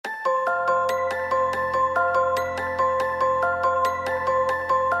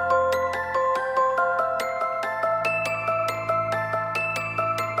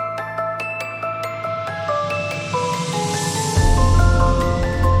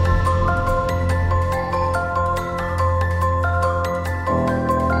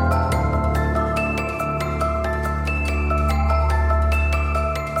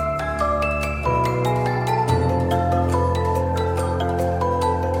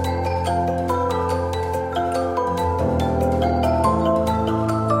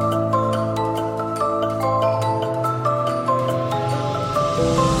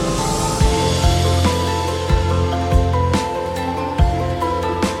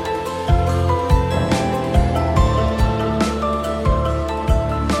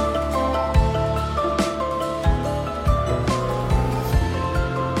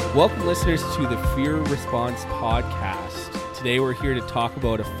Welcome, listeners, to the Fear Response Podcast. Today we're here to talk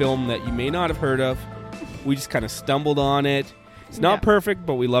about a film that you may not have heard of. We just kind of stumbled on it. It's not perfect,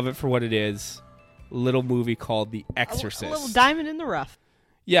 but we love it for what it is. A little movie called The Exorcist. A little diamond in the rough.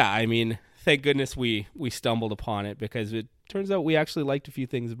 Yeah, I mean, thank goodness we stumbled upon it, because it turns out we actually liked a few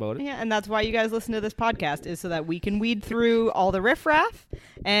things about it. Yeah, and that's why you guys listen to this podcast, is so that we can weed through all the riffraff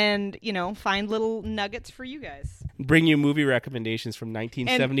and, find little nuggets for you guys. Bring you movie recommendations from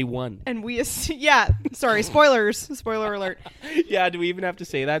 1971. And we, sorry, spoilers. Spoiler alert. Yeah, do we even have to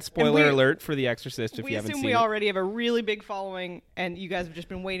say that? Spoiler alert for The Exorcist if you haven't seen it. We assume we already have a really big following, and you guys have just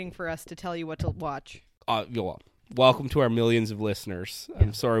been waiting for us to tell you what to watch. Welcome to our millions of listeners. Yeah.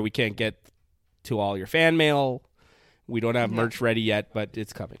 I'm sorry we can't get to all your fan mail. We don't have merch ready yet, but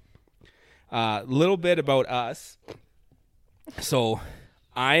it's coming. A little bit about us. So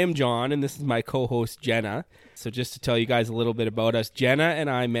I am John, and this is my co-host, Jenna. So just to tell you guys a little bit about us, Jenna and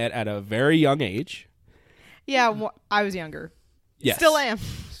I met at a very young age. Yeah, I was younger. Yes. Still am.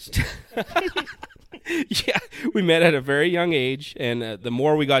 Yeah, we met at a very young age, and the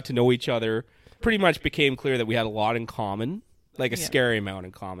more we got to know each other, pretty much became clear that we had a lot in common, like a scary amount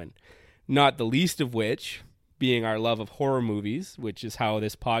in common. Not the least of which being our love of horror movies, which is how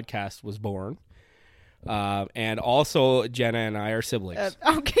this podcast was born. And also, Jenna and I are siblings.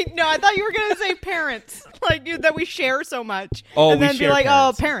 Okay, no, I thought you were going to say parents, that we share so much. Oh, and then we share be like,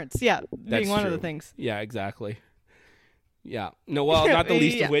 parents. Oh, parents, yeah, That's being one true. of the things. Yeah, exactly. Yeah. No, well, not the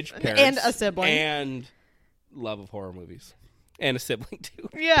least of which parents. And a sibling. And love of horror movies. And a sibling, too.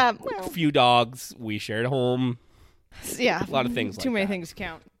 Yeah. A few dogs. We shared a home. Yeah. A lot of things like that. Too many things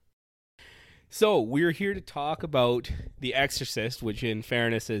count. So, we're here to talk about The Exorcist, which in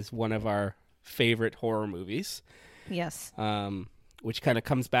fairness is one of our favorite horror movies. Yes. Which kind of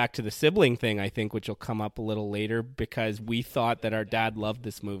comes back to the sibling thing, I think, which will come up a little later, because we thought that our dad loved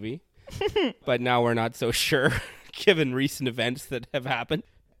this movie. But now we're not so sure, given recent events that have happened.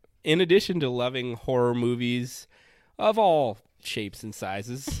 In addition to loving horror movies of all shapes and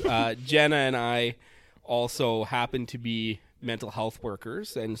sizes, Jenna and I also happen to be mental health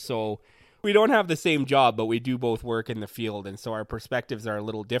workers, and so we don't have the same job, but we do both work in the field, and so our perspectives are a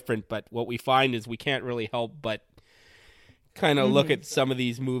little different. But what we find is we can't really help but kind of look at some of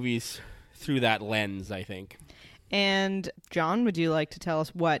these movies through that lens, I think. And John, would you like to tell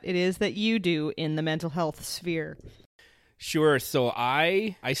us what it is that you do in the mental health sphere? Sure. So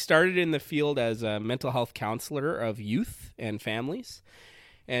I started in the field as a mental health counselor of youth and families,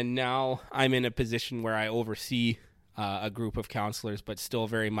 and now I'm in a position where I oversee a group of counselors, but still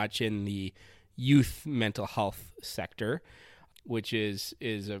very much in the youth mental health sector, which is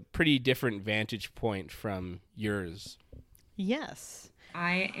a pretty different vantage point from yours. Yes.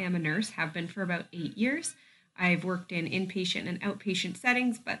 I am a nurse, have been for about 8 years. I've worked in inpatient and outpatient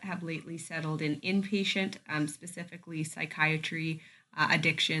settings, but have lately settled in inpatient, specifically psychiatry,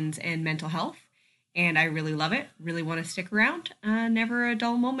 addictions, and mental health. And I really love it, really want to stick around. Never a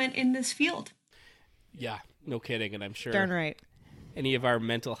dull moment in this field. Yeah, no kidding. And I'm sure Darn right. any of our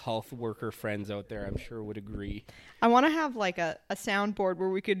mental health worker friends out there, I'm sure, would agree. I want to have a soundboard where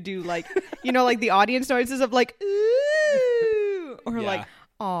we could do the audience noises of ooh, or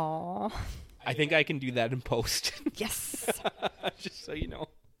aw. I think I can do that in post. Yes. Just so you know.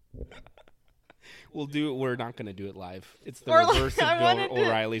 We're not going to do it live. It's the reverse of Bill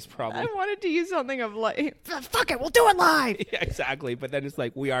O'Reilly's problem. I wanted to use something of fuck it, we'll do it live. Yeah, exactly. But then it's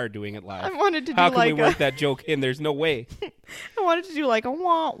we are doing it live. I wanted to How can we work that joke in? There's no way. I wanted to do a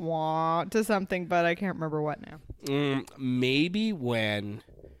wah wah to something, but I can't remember what now. Maybe when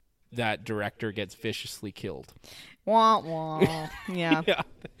that director gets viciously killed. Wah wah. Yeah. Yeah.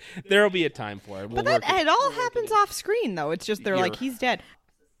 There'll be a time for it. But it all happens off screen, though. It's just he's dead.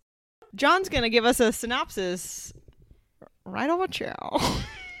 John's going to give us a synopsis right over chow.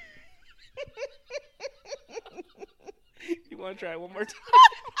 You want to try one more time?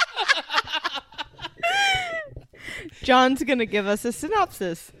 John's going to give us a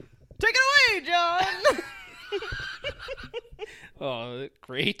synopsis. Take it away, John. Oh,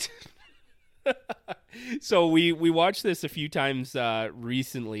 great. So we watched this a few times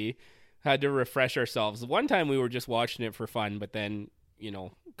recently. Had to refresh ourselves. One time we were just watching it for fun, but then, a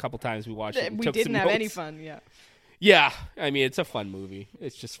couple times we watched it and we took didn't some have notes. any fun, yeah. Yeah, I mean, it's a fun movie.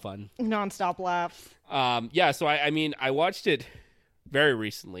 It's just fun. Non-stop laughs. Yeah, so I watched it very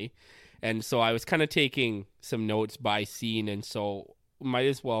recently, and so I was kind of taking some notes by scene, and so might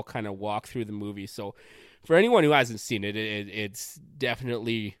as well kind of walk through the movie. So for anyone who hasn't seen it, it's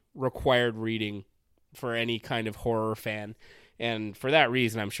definitely required reading for any kind of horror fan, and for that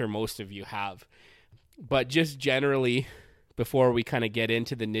reason, I'm sure most of you have. But just generally, before we kind of get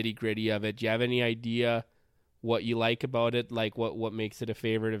into the nitty-gritty of it, do you have any idea what you like about it? Like what makes it a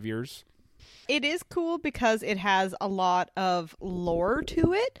favorite of yours? It is cool because it has a lot of lore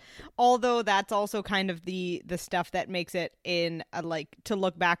to it, although that's also kind of the stuff that makes it in to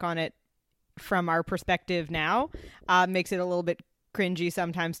look back on it from our perspective now, makes it a little bit cringy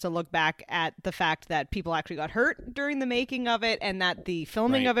sometimes to look back at the fact that people actually got hurt during the making of it and that the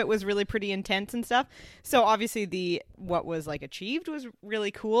filming of it was really pretty intense and stuff. So obviously what was achieved was really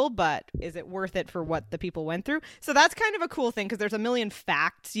cool, but is it worth it for what the people went through? So that's kind of a cool thing because there's a million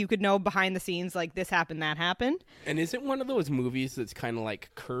facts you could know behind the scenes, like this happened, that happened. And is it one of those movies that's kind of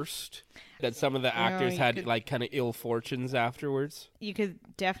cursed? That some of the actors had kind of ill fortunes afterwards? You could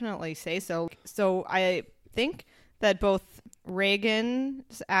definitely say so. So I think that both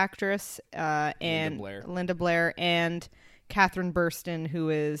Reagan's actress and Linda Blair and Catherine Burston, who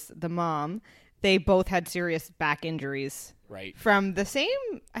is the mom, they both had serious back injuries. Right. From the same,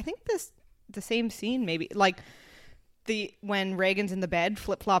 I think the same scene maybe. When Reagan's in the bed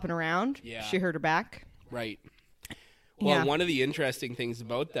flip-flopping around, she hurt her back. Right. Well, one of the interesting things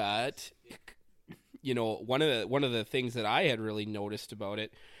about that, one of the things that I had really noticed about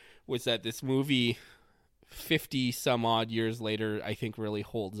it was that this movie 50 some odd years later, I think really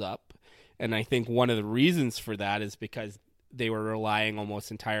holds up. And I think one of the reasons for that is because they were relying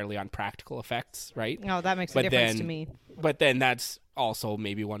almost entirely on practical effects, right? Oh, that makes a difference to me. But then that's also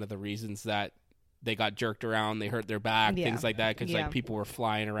maybe one of the reasons that they got jerked around, they hurt their back, things like that, because people were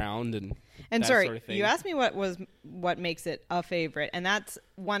flying around and that sorry, sort of thing. You asked me what makes it a favorite, and that's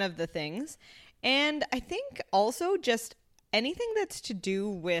one of the things. And I think also just anything that's to do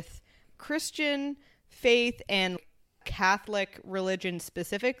with Christian faith and Catholic religion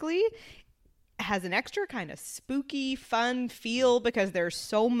specifically has an extra kind of spooky, fun feel because there's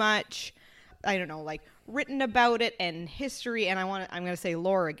so much, I don't know, written about it and history, and I'm going to say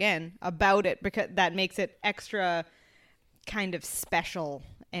lore again about it because that makes it extra kind of special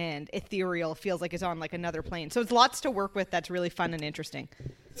and ethereal. Feels like it's on another plane. So it's lots to work with that's really fun and interesting.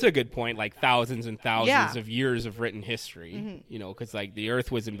 It's a good point. Thousands and thousands of years of written history, because the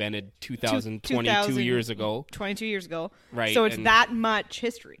Earth was invented 22 years ago. 22 years ago. Right. So it's that much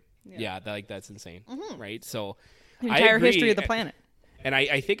history. Yeah, that's insane. Right. So the entire history of the planet. And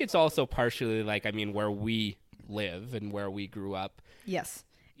I think it's also partially where we live and where we grew up. Yes.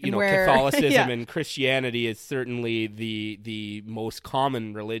 Catholicism and Christianity is certainly the most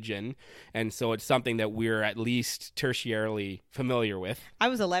common religion, and so it's something that we're at least tertiarily familiar with. I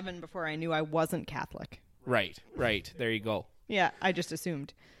was 11 before I knew I wasn't Catholic. Right. There you go. Yeah, I just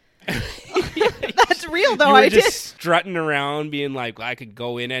assumed. That's real, though. You were I just did. strutting around, being I could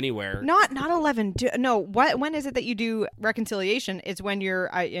go in anywhere. Not 11. No. When is it that you do reconciliation? It's when you're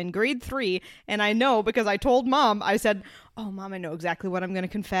in grade 3, and I know because I told Mom. I said, "Oh, Mom, I know exactly what I'm going to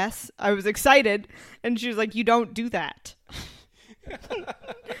confess." I was excited, and she was like, "You don't do that." And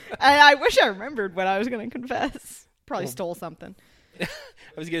I wish I remembered what I was going to confess. Probably stole something. I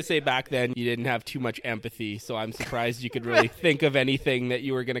was going to say back then you didn't have too much empathy, so I'm surprised you could really think of anything that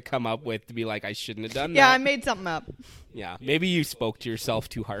you were going to come up with to be I shouldn't have done that. Yeah, I made something up. Yeah, maybe you spoke to yourself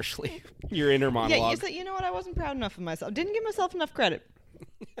too harshly. Your inner monologue. Yeah, you said, you know what, I wasn't proud enough of myself. Didn't give myself enough credit.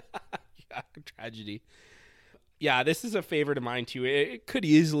 Yeah, tragedy. Yeah, this is a favorite of mine too. It could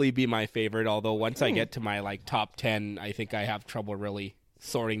easily be my favorite, although once I get to my top 10, I think I have trouble really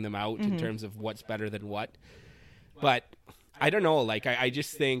sorting them out in terms of what's better than what. But I don't know, I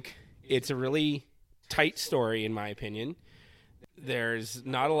just think it's a really tight story in my opinion. There's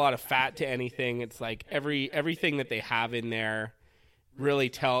not a lot of fat to anything. It's everything that they have in there really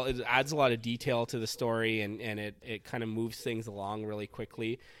it adds a lot of detail to the story and it kind of moves things along really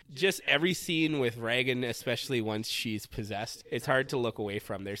quickly. Just every scene with Reagan, especially once she's possessed, it's hard to look away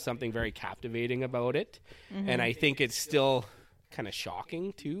from. There's something very captivating about it. And I think it's still kind of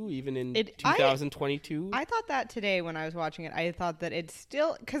shocking too, even in 2022. I thought that today when I was watching it. I thought that it's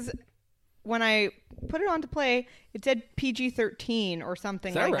still, because when I put it on to play, it said PG-13 or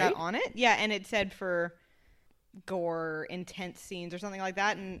something like that on it. Yeah, and it said for gore, intense scenes or something like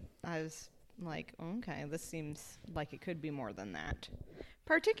that, and I was like, okay, this seems like it could be more than that,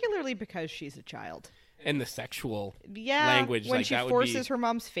 particularly because she's a child. And the sexual language, when she forces her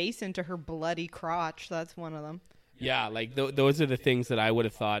mom's face into her bloody crotch, that's one of them. Yeah, those are the things that I would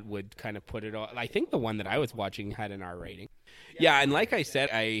have thought would kind of put it on. I think the one that I was watching had an R rating. Yeah, and like I said,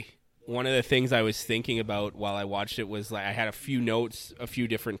 one of the things I was thinking about while I watched it was I had a few notes a few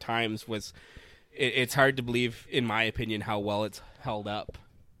different times was it's hard to believe, in my opinion, how well it's held up.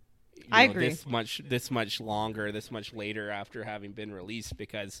 I agree. This much longer, this much later after having been released,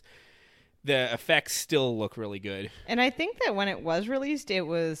 because the effects still look really good. And I think that when it was released, it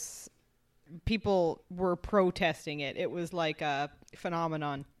was people were protesting it. It was like a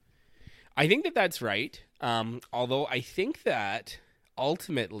phenomenon. I think that that's right. Although I think that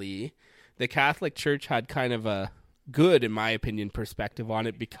ultimately the Catholic Church had kind of a good, in my opinion, perspective on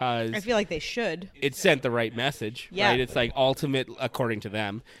it because I feel like they should. it sent the right message. Yeah. Right? It's like according to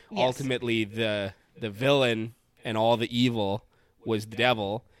them, Yes. ultimately the villain and all the evil was the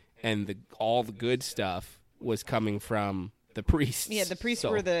devil, and all the good stuff was coming from the priests. Yeah, the priests So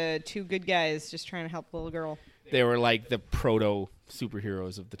were the two good guys just trying to help the little girl. they were like the proto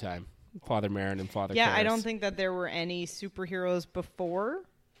superheroes of the time. Father Marin and Father Yeah, Karras. I don't think that there were any superheroes before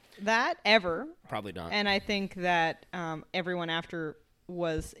that ever. Probably not. And I think that everyone after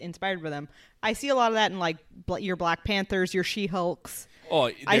was inspired by them. I see a lot of that in like your Black Panthers, your She-Hulks. Oh,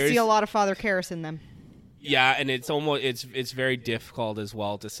 I see there's- a lot of Father Karras in them. Yeah, and it's very difficult as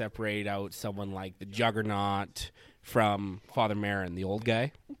well to separate out someone like the Juggernaut from Father Marin, the old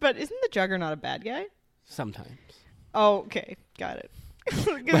guy. But isn't the Juggernaut a bad guy? Sometimes. Oh, okay. Got it.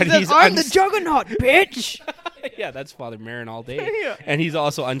 But he's I'm the Juggernaut, bitch! Yeah, that's Father Marin all day. Yeah. And he's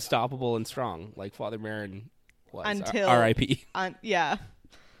also unstoppable and strong, like Father Marin was. Until- R.I.P. Yeah.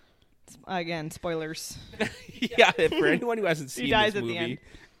 Again, spoilers. Yeah, for anyone who hasn't seen dies this at the movie, end.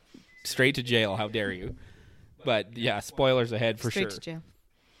 straight to jail. How dare you? But yeah, spoilers ahead for Straight sure. to jail.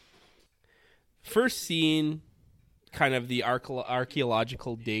 First scene, kind of the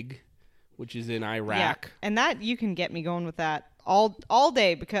archaeological dig, which is in Iraq. Yeah. And that, you can get me going with that all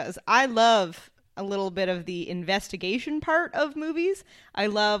day because I love a little bit of the investigation part of movies. I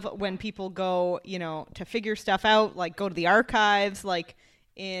love when people go, to figure stuff out, like go to the archives, like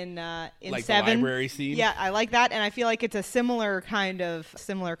in Like the Seven. library scene? Yeah, I like that, and I feel like it's a similar kind of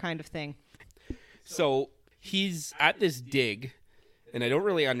thing. So he's at this dig, and I don't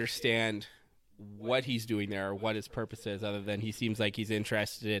really understand what he's doing there or what his purpose is, other than he seems like he's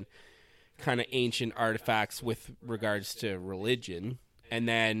interested in kind of ancient artifacts with regards to religion. And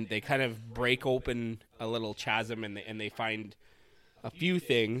then they kind of break open a little chasm, and they find a few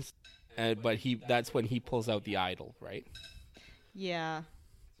things. But that's when he pulls out the idol, right? Yeah.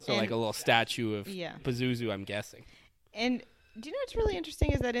 So And- like a little statue of Yeah. Pazuzu, I'm guessing. And do you know what's really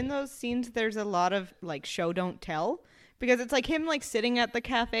interesting is that in those scenes there's a lot of like show don't tell, because it's like him like sitting at the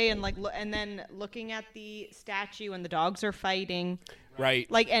cafe and like and then looking at the statue and the dogs are fighting, Right.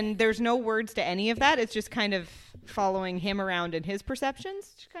 like, and there's no words to any of that. It's just kind of following him around in his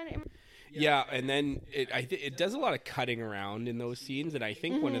perceptions. Just kind of Yeah, and then it does a lot of cutting around in those scenes, and I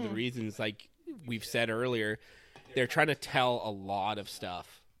think one of the reasons, like we've said earlier, they're trying to tell a lot of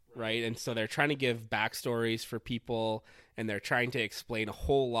stuff, right? And so they're trying to give backstories for people, and they're trying to explain a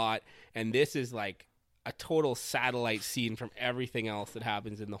whole lot, and this is like a total satellite scene from everything else that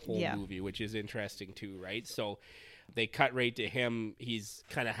happens in the whole Yeah. movie, which is interesting too, right? So they cut right to him. He's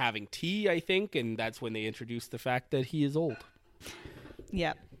kind of having tea, I think, and that's when they introduce the fact that he is old.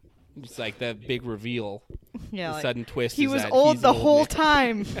 yeah. It's like the big reveal. Yeah, The like, sudden twist he is was that old he's the an whole man.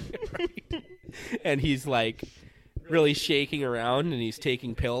 time. And he's like really shaking around, and he's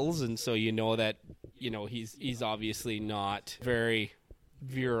taking pills, and so you know that he's obviously not very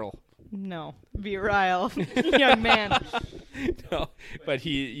virile. No, virile young man. No, but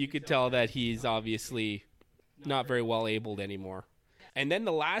you could tell that he's obviously not very well abled anymore. And then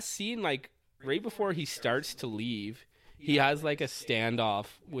the last scene, like right before he starts to leave, he has like a standoff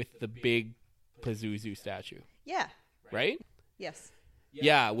with the big Pazuzu statue, Yeah. right? Yes.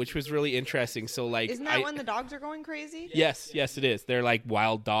 Yeah, which was really interesting. So like, Isn't that when the dogs are going crazy? Yes, it is. They're like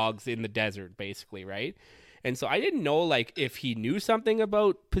wild dogs in the desert, basically, right? And so I didn't know like if he knew something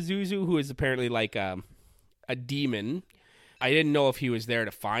about Pazuzu, who is apparently like a demon. I didn't know if he was there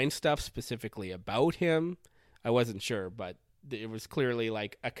to find stuff specifically about him. I wasn't sure, but it was clearly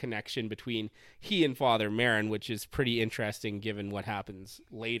like a connection between he and Father Marin, which is pretty interesting given what happens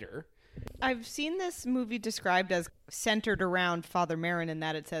later. I've seen this movie described as centered around Father Marin, in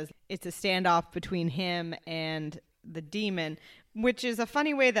that it says it's a standoff between him and the demon, which is a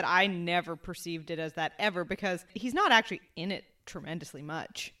funny way that I never perceived it as that ever, because he's not actually in it tremendously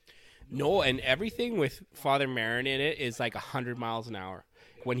much. No, and everything with Father Marin in it is like 100 miles an hour.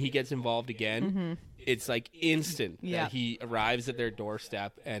 When he gets involved again, it's like instant Yeah. that he arrives at their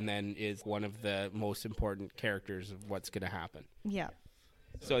doorstep and then is one of the most important characters of what's going to happen. Yeah.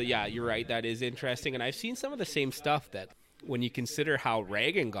 So yeah, you're right. That is interesting. And I've seen some of the same stuff that when you consider how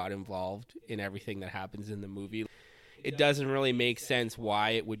Reagan got involved in everything that happens in the movie, it doesn't really make sense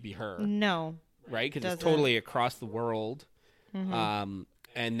why it would be her, No. right? Because it's Doesn't. totally across the world.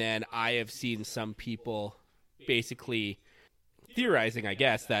 And then I have seen some people basically theorizing, I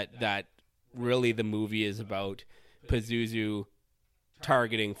guess, that really the movie is about Pazuzu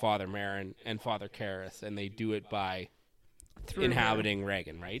targeting Father Merrin and Father Karras, and they do it by inhabiting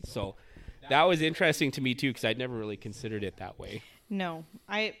Regan, right? So that was interesting to me too, because I'd never really considered it that way. No,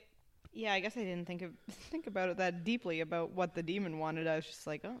 I guess I didn't think about it that deeply about what the demon wanted. I was just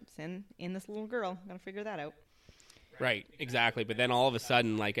like, oh, it's in this little girl. I'm gonna figure that out. Right, exactly. But then all of a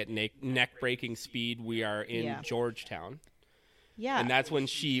sudden, like at neck-breaking speed, we are in Georgetown. Yeah, and that's when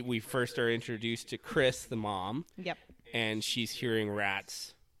we first are introduced to Chris, the mom. Yep. And she's hearing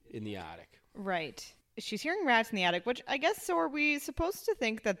rats in the attic. Right. She's hearing rats in the attic, which I guess, so are we supposed to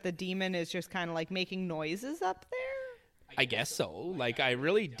think that the demon is just kind of like making noises up there? I guess so. Like, I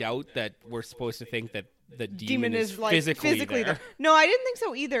really doubt that we're supposed to think that the demon is like physically there. No, I didn't think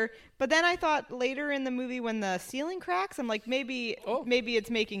so either. But then I thought later in the movie when the ceiling cracks, I'm like, maybe it's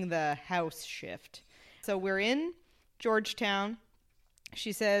making the house shift. So we're in Georgetown.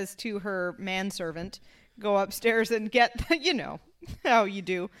 She says to her manservant, go upstairs and get, you know, how you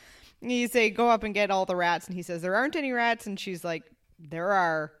do. You say, go up and get all the rats. And he says, there aren't any rats. And she's like, there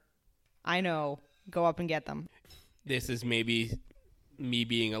are. I know. Go up and get them. This is maybe me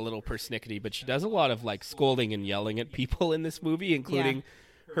being a little persnickety, but she does a lot of like scolding and yelling at people in this movie, including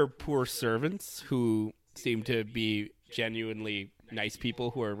her poor servants who seem to be genuinely nice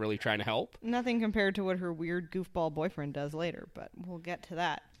people who are really trying to help. Nothing compared to what her weird goofball boyfriend does later, but we'll get to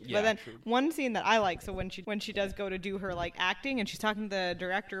that. Yeah, but then true. One scene that I like, so when she does go to do her like acting and she's talking to the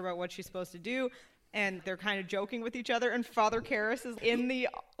director about what she's supposed to do, and they're kind of joking with each other, and Father Karras is in the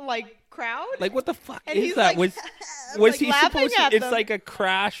like crowd. Like, what the fuck and is that? Like, was like he supposed to? It's them. like a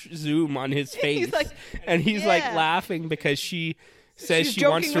crash zoom on his face, he's like laughing because she says she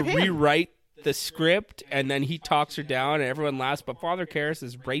wants to rewrite the script, and then he talks her down and everyone laughs, but Father Karras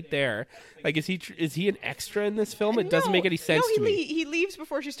is right there. Like, is he an extra in this film? It doesn't make any sense to me. He leaves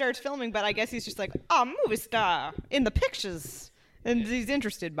before she starts filming, but I guess he's just like, movie star in the pictures, and he's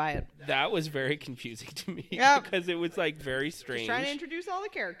interested by it. That was very confusing to me because it was like very strange. Just trying to introduce all the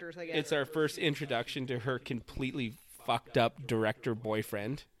characters, I guess. It's our first introduction to her completely fucked up director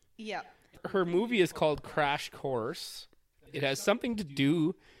boyfriend. Yeah. Her movie is called Crash Course. It has something to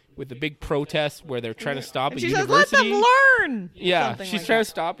do with the big protest where they're trying to stop a university. Says, let them learn! Yeah, she's trying to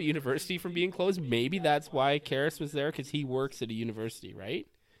stop a university from being closed. Maybe that's why Karras was there, because he works at a university, right?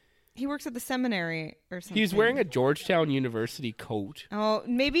 He works at the seminary or something. He's wearing a Georgetown University coat. Oh,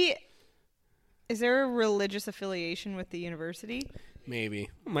 maybe... Is there a religious affiliation with the university? Maybe.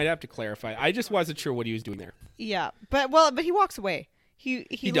 Might have to clarify. I just wasn't sure what he was doing there. Yeah, but he walks away.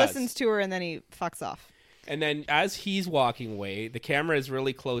 He listens to her and then he fucks off. And then as he's walking away, the camera is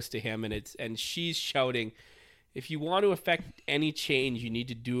really close to him, and she's shouting, if you want to affect any change, you need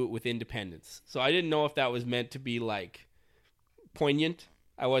to do it with independence. So I didn't know if that was meant to be like poignant.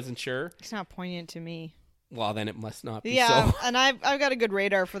 I wasn't sure. It's not poignant to me. Well, then it must not be. Yeah, so. And I've got a good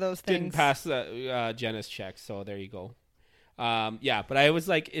radar for those things. Didn't pass Jenna's check, so there you go. But I was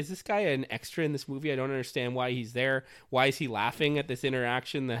like, is this guy an extra in this movie? I don't understand why he's there. Why is he laughing at this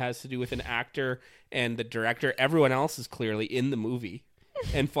interaction that has to do with an actor and the director? Everyone else is clearly in the movie.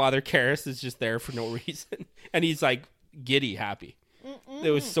 And Father Karras is just there for no reason. And he's like giddy happy. It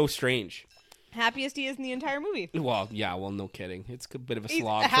was so strange. Happiest he is in the entire movie. Well, yeah, no kidding. It's a bit of a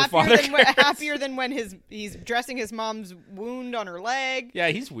slog for Father Karras. Happier than when he's dressing his mom's wound on her leg. Yeah,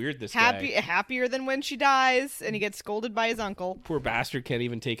 he's weird, this guy. Happier than when she dies and he gets scolded by his uncle. Poor bastard can't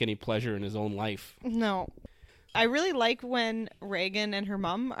even take any pleasure in his own life. No. I really like when Regan and her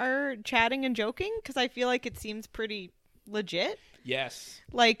mom are chatting and joking, because I feel like it seems pretty legit. Yes.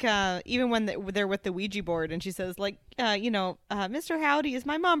 Like, even when they're with the Ouija board and she says, like, Mr. Howdy, is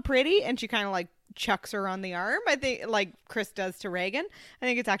my mom pretty? And she kind of, like, chucks her on the arm, I think, like Chris does to Regan. I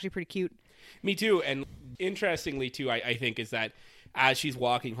think it's actually pretty cute. Me too. And interestingly, too, I think, is that as she's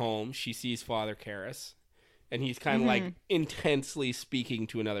walking home, she sees Father Karras. And he's kind of like intensely speaking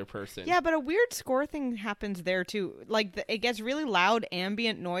to another person. Yeah, but a weird score thing happens there too. Like it gets really loud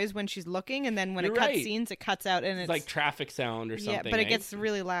ambient noise when she's looking, and then when it cuts scenes, it cuts out, and it's like traffic sound or something. Yeah, but it gets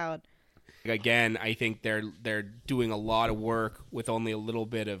really loud. Again, I think they're doing a lot of work with only a little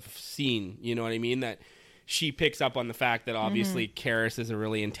bit of scene. You know what I mean? That she picks up on the fact that obviously Karras is a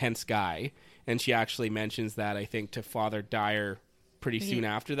really intense guy, and she actually mentions that, I think, to Father Dyer pretty soon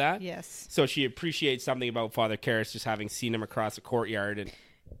after that. Yes. So she appreciates something about Father Karras, just having seen him across the courtyard.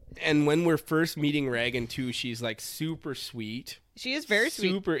 And when we're first meeting Regan too, she's like super sweet. She is very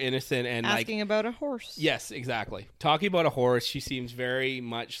sweet. Super innocent and asking about a horse. Yes, exactly. Talking about a horse, she seems very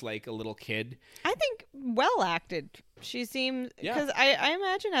much like a little kid. I think well acted. She seems, because I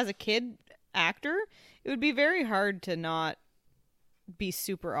imagine as a kid actor, it would be very hard to not be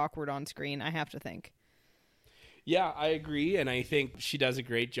super awkward on screen, I have to think. Yeah, I agree, and I think she does a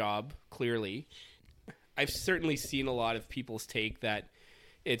great job, clearly. I've certainly seen a lot of people's take that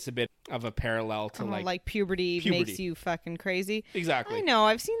it's a bit of a parallel to like puberty makes you fucking crazy. Exactly. I know,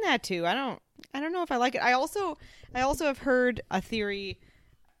 I've seen that too. I don't know if I like it. I also have heard a theory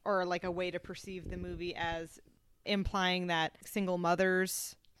or like a way to perceive the movie as implying that single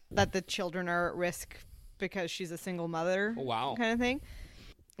mothers, that the children are at risk because she's a single mother. Oh, wow. Kind of thing.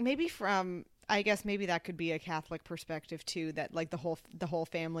 Maybe I guess maybe that could be a Catholic perspective too, that like the whole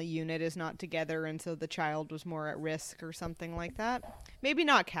family unit is not together and so the child was more at risk or something like that. Maybe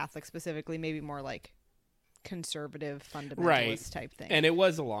not Catholic specifically, maybe more like conservative fundamentalist type thing. And it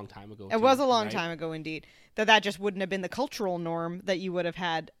was a long time ago. It was a long time ago indeed. That just wouldn't have been the cultural norm, that you would have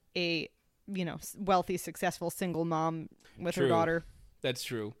had a, wealthy, successful single mom with her daughter. That's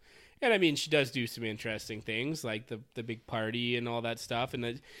true. And I mean, she does do some interesting things, like the big party and all that stuff. And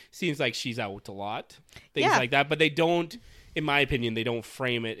it seems like she's out a lot, things like that. But they don't, in my opinion, they don't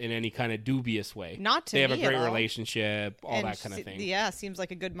frame it in any kind of dubious way. Not to me. They have a great at all. relationship, all that kind of thing. Yeah, seems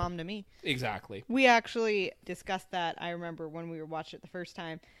like a good mom to me. Exactly. We actually discussed that, I remember, when we were watching it the first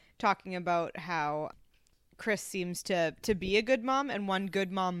time, talking about how Chris seems to be a good mom, and one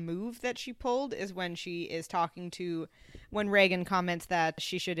good mom move that she pulled is when she is when Reagan comments that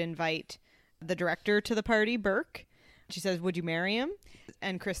she should invite the director to the party, Burke. She says, "Would you marry him?"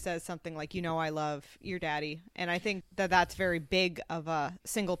 And Chris says something like, "I love your daddy." And I think that that's very big of a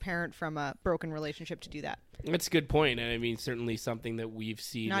single parent from a broken relationship to do that. That's a good point. And I mean, certainly something that we've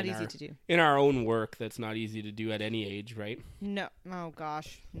seen not easy to do in our own work. That's not easy to do at any age, right? No. Oh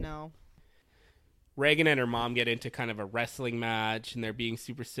gosh, no. Reagan and her mom get into kind of a wrestling match, and they're being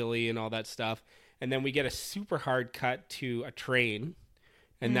super silly and all that stuff. And then we get a super hard cut to a train,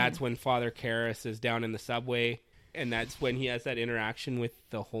 and that's when Father Karras is down in the subway, and that's when he has that interaction with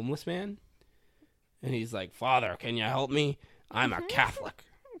the homeless man. And he's like, "Father, can you help me? I'm a Catholic."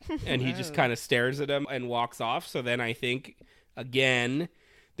 And he just kind of stares at him and walks off. So then I think, again,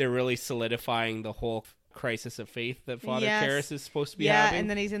 they're really solidifying the whole crisis of faith that Father Karras is supposed to be having. Yeah, and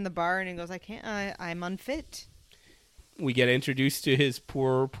then he's in the bar and he goes, I'm unfit. We get introduced to his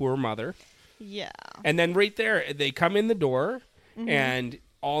poor mother. Yeah. And then right there, they come in the door, and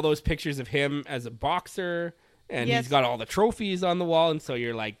all those pictures of him as a boxer, and he's got all the trophies on the wall, and so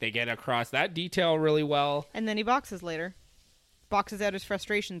you're like, they get across that detail really well. And then he boxes later. Boxes out his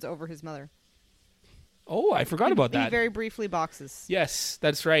frustrations over his mother. Oh, I forgot about that. He very briefly boxes. Yes,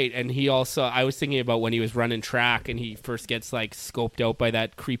 that's right. And he also, I was thinking about when he was running track and he first gets like scoped out by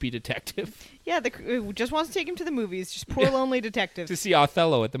that creepy detective. Yeah, who just wants to take him to the movies. Just poor lonely detective. To see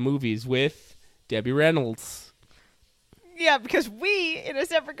Othello at the movies with Debbie Reynolds. Yeah, because we, in a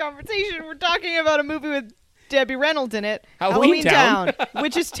separate conversation, were talking about a movie with Debbie Reynolds in it. Halloween Town.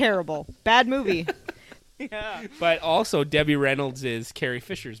 Which is terrible. Bad movie. Yeah. But also Debbie Reynolds is Carrie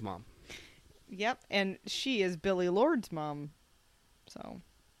Fisher's mom. Yep, and she is Billy Lord's mom. So,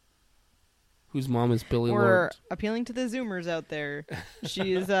 whose mom is Billy Lord? Lord? Appealing to the Zoomers out there.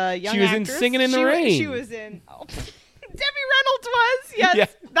 She is a young She was actress. in Singing in the Rain. She was in... Oh. Debbie Reynolds was! Yes, yeah.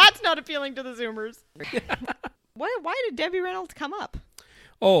 That's not appealing to the Zoomers. Why did Debbie Reynolds come up?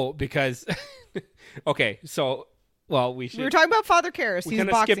 Oh, because... okay, so... Well, we were talking about Father Karras. We kind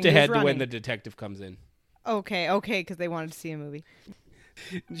of skipped ahead to when the detective comes in. Okay, because they wanted to see a movie.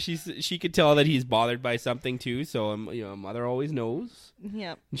 She could tell that he's bothered by something too, so a mother always knows.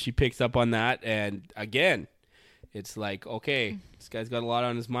 Yep. And she picks up on that, and again, it's like, okay, this guy's got a lot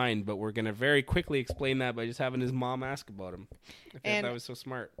on his mind, but we're gonna very quickly explain that by just having his mom ask about him. I thought that was so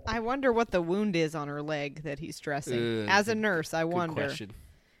smart. I wonder what the wound is on her leg that he's dressing. As a nurse, I wonder. Good question.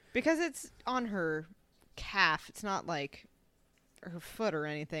 Because it's on her calf. It's not like her foot or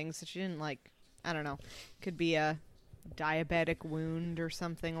anything, so she didn't I don't know. Could be a diabetic wound or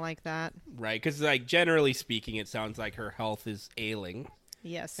something like that. Right, because generally speaking, it sounds like her health is ailing.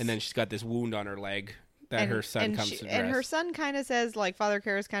 Yes. And then she's got this wound on her leg that her son comes to address. And her son kind of says, Father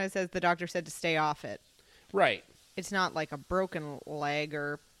Karras kind of says, the doctor said to stay off it. Right. It's not like a broken leg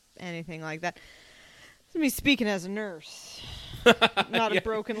or anything like that. Me speaking as a nurse. Not a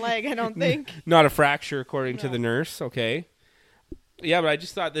broken leg, I don't think. Not a fracture, according to the nurse. Okay. Yeah, but I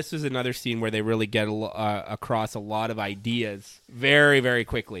just thought this was another scene where they really get across a lot of ideas very, very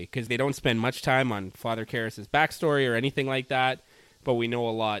quickly, because they don't spend much time on Father Karras' backstory or anything like that, but we know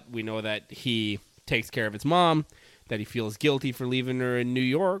a lot. We know that he takes care of his mom, that he feels guilty for leaving her in New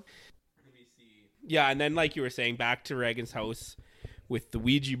York. Let me see. Yeah, and then, like you were saying, back to Reagan's house with the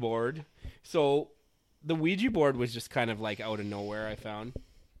Ouija board. So the Ouija board was just kind of out of nowhere, I found.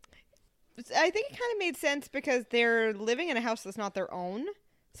 I think it kind of made sense because they're living in a house that's not their own.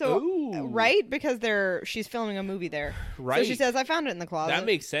 So, Ooh. right? Because she's filming a movie there. Right. So she says, I found it in the closet. That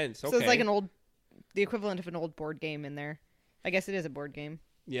makes sense. Okay. So it's like the equivalent of an old board game in there. I guess it is a board game.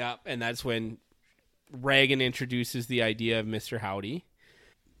 Yeah, and that's when Reagan introduces the idea of Mr. Howdy.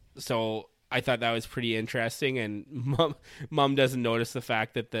 So I thought that was pretty interesting, and Mom doesn't notice the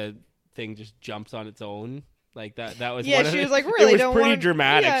fact that the thing just jumps on its own. Like that was yeah, one of she the, was like, really, it was don't pretty want...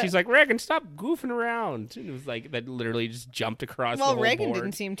 dramatic. Yeah. She's like, Reagan, stop goofing around. And it was like, that literally just jumped across the whole Reagan board.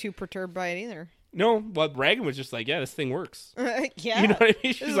 didn't seem too perturbed by it either. No, but Reagan was just like, yeah, this thing works. Yeah. You know what I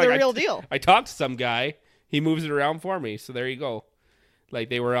mean? She's This is like, the real deal. I talked to some guy. He moves it around for me. So there you go. Like,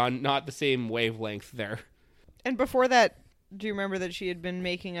 they were on not the same wavelength there. And before that, do you remember that she had been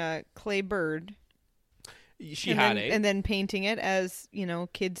making a clay bird? And then painting it as,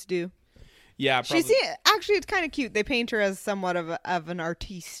 kids do. Yeah, probably. Actually, it's kind of cute. They paint her as somewhat of an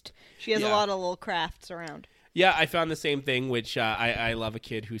artiste. She has a lot of little crafts around. Yeah, I found the same thing, which I love a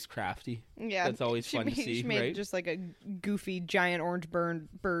kid who's crafty. Yeah. That's always fun to see, She made right? just like a goofy, giant orange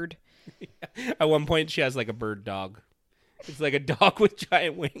bird. Yeah. At one point, she has like a bird dog. It's like a dog with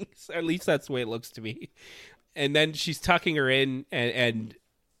giant wings. At least that's the way it looks to me. And then she's tucking her in, and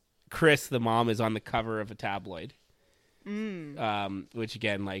Chris, the mom, is on the cover of a tabloid. Which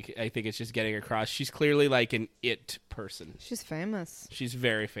again, like, I think it's just getting across. She's clearly like an it person. She's famous. She's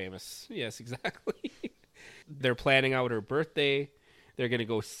very famous. Yes, exactly. They're planning out her birthday. They're going to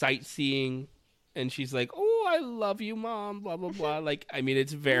go sightseeing. And she's like, oh, I love you, Mom, blah, blah, blah. Like, I mean,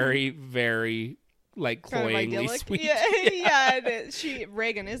 it's very, very, like, cloyingly sweet. Yeah, yeah, it is.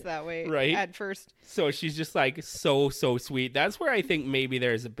 Reagan is that way, right? At first. So she's just, like, so sweet. That's where I think maybe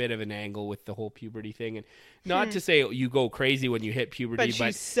there's a bit of an angle with the whole puberty thing. And not to say you go crazy when you hit puberty, but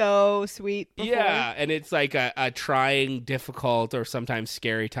she's so sweet before. Yeah, and it's like a trying, difficult, or sometimes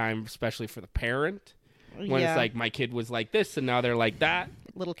scary time, especially for the parent. When it's like, my kid was like this, and now they're like that.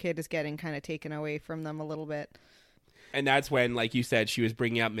 Little kid is getting kind of taken away from them a little bit. And that's when, like you said, she was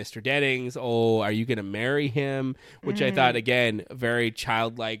bringing up Mr. Dennings. Oh, are you going to marry him? Which I thought, again, a very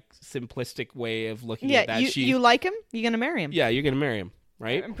childlike, simplistic way of looking at that. You like him? You're going to marry him. Yeah, you're going to marry him,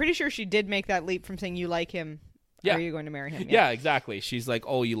 right? I'm pretty sure she did make that leap from saying you like him. Yeah. Are you going to marry him? Yeah, exactly. She's like,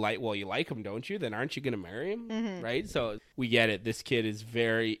 oh, you like him, don't you? Then aren't you going to marry him? Right? So we get it. This kid is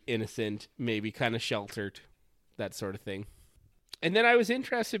very innocent, maybe kind of sheltered, that sort of thing. And then I was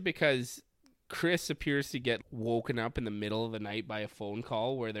interested because Chris appears to get woken up in the middle of the night by a phone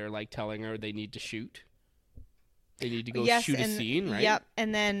call where they're like telling her they need to shoot. They need to go shoot a scene, right? Yep.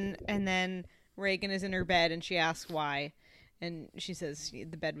 And then Reagan is in her bed and she asks why. And she says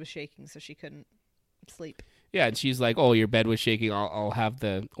the bed was shaking so she couldn't sleep. Yeah, and she's like, oh, your bed was shaking. I'll have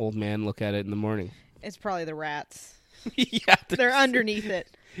the old man look at it in the morning. It's probably the rats. Yeah. They're underneath it.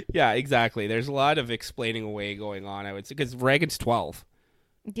 Yeah, exactly. There's a lot of explaining away going on, I would say, because Reagan's 12.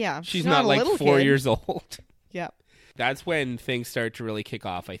 Yeah. She's not like 4 years old. Yep. That's when things start to really kick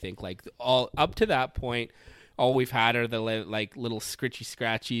off, I think. Like, all up to that point, all we've had are the like little scritchy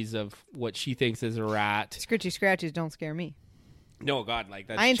scratchies of what she thinks is a rat. Scritchy scratches don't scare me. No, God, like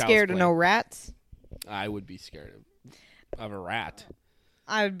that's I ain't child's scared play. of no rats. I would be scared of a rat.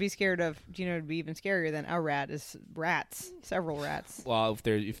 I would be scared of, it'd be even scarier than a rat is rats. Several rats. Well,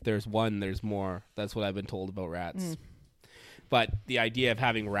 if there's one, there's more. That's what I've been told about rats. But the idea of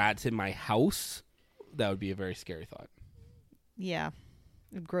having rats in my house, that would be a very scary thought. Yeah.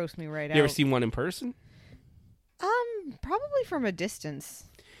 It grossed me right out. You ever seen one in person? Probably from a distance.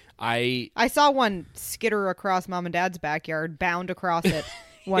 I saw one skitter across Mom and Dad's backyard, bound across it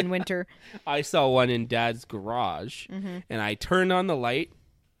one winter. I saw one in Dad's garage, and I turned on the light,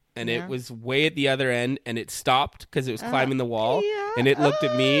 and it was way at the other end, and it stopped because it was climbing the wall, and it looked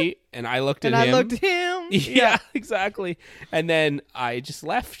at me, and I looked at him. And I looked at him. Yeah, exactly. And then I just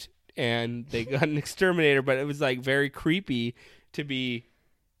left, and they got an exterminator, but it was like very creepy to be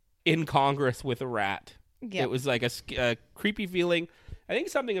incongruous with a rat. Yeah. It was like a creepy feeling. I think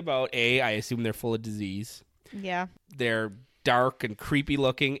something about I assume they're full of disease. Yeah. They're dark and creepy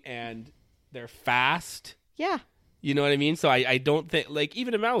looking, and they're fast. Yeah. You know what I mean? So I don't think, like,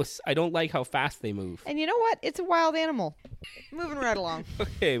 even a mouse, I don't like how fast they move. And you know what? It's a wild animal. Moving right along.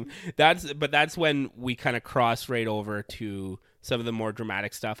 Okay. That's when we kind of cross right over to some of the more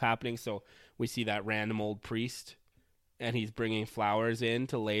dramatic stuff happening. So we see that random old priest, and he's bringing flowers in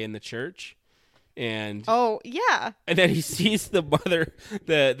to lay in the church. And oh, yeah. And then he sees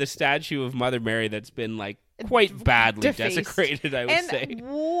the statue of Mother Mary that's been like quite badly defaced. desecrated, I would And say.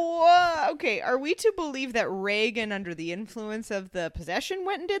 okay, are we to believe that Reagan, under the influence of the possession,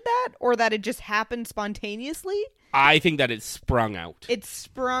 went and did that, or that it just happened spontaneously? I think that it sprung out. It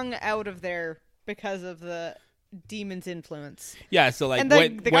sprung out of there because of the demon's influence. Yeah, so like And the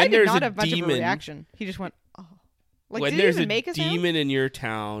guy when did there's not a have much demon, of a reaction. He just went, oh. Like, when did he there's even a make a sound? demon in your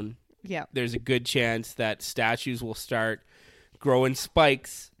town, Yeah. there's a good chance that statues will start growing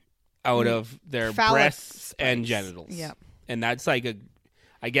spikes out of their Phallic breasts and spikes. genitals. Yeah. And that's like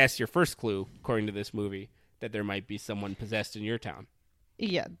I guess your first clue, according to this movie, that there might be someone possessed in your town.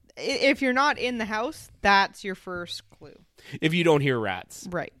 Yeah. If you're not in the house, that's your first clue. If you don't hear rats.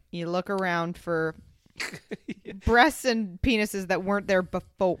 Right. You look around for breasts and penises that weren't there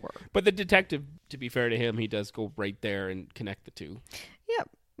before. But the detective, to be fair to him, he does go right there and connect the two. Yep.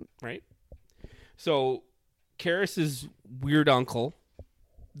 Right? So, Karras's weird uncle,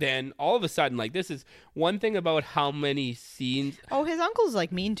 then all of a sudden, like, this is one thing about how many scenes... Oh, his uncle's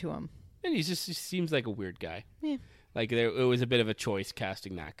like mean to him. And he seems like a weird guy. Yeah. Like, it was a bit of a choice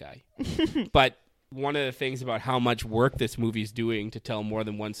casting that guy. But one of the things about how much work this movie's doing to tell more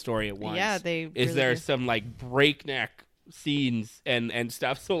than one story at once they is really there do. some, like, breakneck scenes and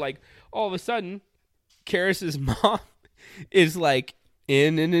stuff. So, like, all of a sudden, Karras's mom is, like,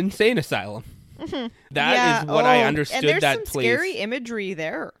 in an insane asylum. That is what I understood and there's that some place. scary imagery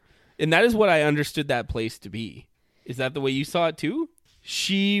there. And that is what I understood that place to be. Is that the way you saw it too?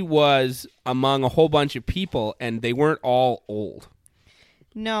 She was among a whole bunch of people, and they weren't all old.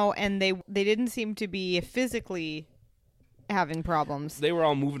 No, and they didn't seem to be physically having problems. They were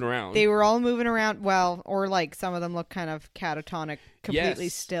all moving around. They were all moving around, well, or like some of them look kind of catatonic, completely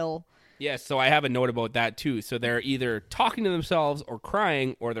Yes. still. Yes, so I have a note about that too. So they're either talking to themselves or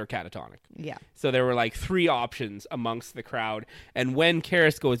crying, or they're catatonic. Yeah. So there were like three options amongst the crowd. And when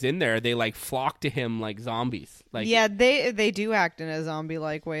Karras goes in there, they like flock to him like zombies. Like, Yeah, they do act in a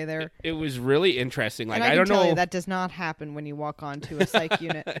zombie-like way there. it was really interesting. Like, And I I can don't tell know. you that does not happen when you walk onto a psych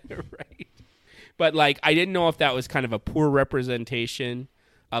unit. Right. But like, I didn't know if that was kind of a poor representation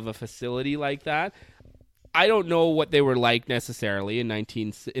of a facility like that. I don't know what they were like necessarily in the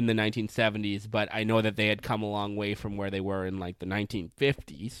 1970s, but I know that they had come a long way from where they were in like the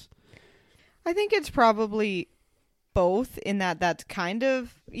 1950s. I think it's probably both in that that's kind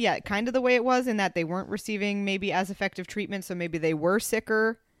of the way it was, in that they weren't receiving maybe as effective treatment, so maybe they were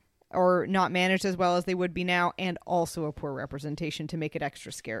sicker or not managed as well as they would be now, and also a poor representation to make it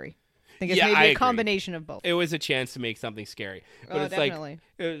extra scary. I think it's Yeah, I maybe a agree. combination of both. It was a chance to make something scary. But Oh, it's definitely.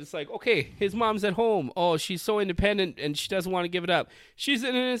 like, okay, his mom's at home. Oh, she's so independent and she doesn't want to give it up. She's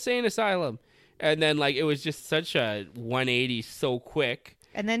in an insane asylum. And then like, it was just such a 180 so quick,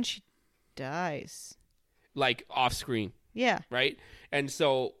 And then she dies. like off screen. Yeah. Right? And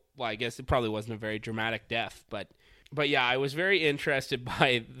so, well, I guess it probably wasn't a very dramatic death, but yeah, I was very interested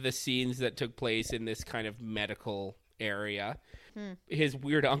by the scenes that took place in this kind of medical area. His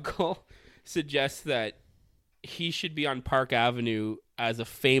weird uncle suggests that he should be on Park Avenue as a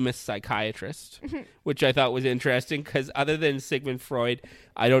famous psychiatrist, which I thought was interesting because other than Sigmund Freud,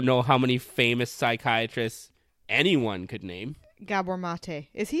 I don't know how many famous psychiatrists anyone could name. Gabor Mate.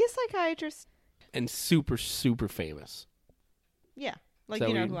 Is he a psychiatrist? And super, super famous. Yeah. Like, So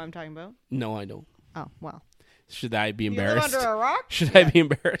you know we- who I'm talking about? No, I don't. Oh, well. Should I be You live embarrassed? under a rock? Should I be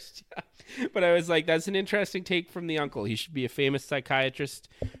embarrassed? Yeah. But I was like, that's an interesting take from the uncle. He should be a famous psychiatrist.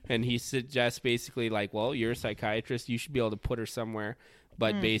 And he suggests basically like, well, you're a psychiatrist. You should be able to put her somewhere.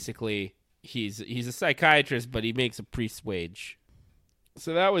 But basically, he's a psychiatrist, but he makes a priest's wage.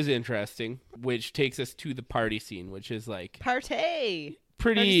 So that was interesting, which takes us to the party scene, which is like Party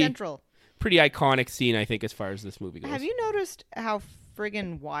pretty Central. pretty iconic scene, I think, as far as this movie goes. Have you noticed how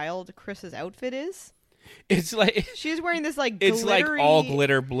friggin' wild Chris's outfit is? It's like She's wearing this like it's glittery... like all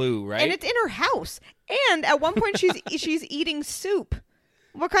glitter blue, right? And it's in her house. And at one point she's eating soup.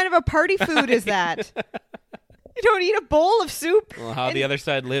 What kind of a party food is that? You don't eat a bowl of soup. Well, how And the other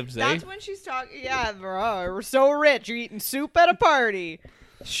side lives, eh? That's when she's talking. Yeah, bro, we're so rich. You're eating soup at a party.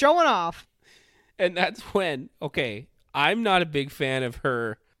 Showing off. And that's when, okay, I'm not a big fan of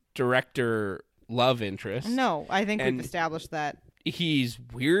her director love interest. No, I think And- we've established that. He's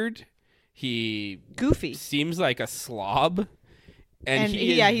weird. He Goofy. seems like a slob. And And,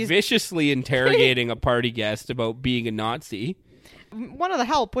 he's viciously interrogating a party guest about being a Nazi. One of the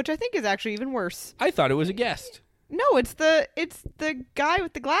help, which I think is actually even worse. I thought it was a guest. No, it's the guy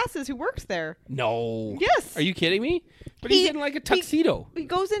with the glasses who works there. No. Yes. Are you kidding me? But he's in like a tuxedo. He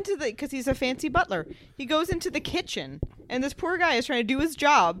goes into because he's a fancy butler. He goes into the kitchen, and this poor guy is trying to do his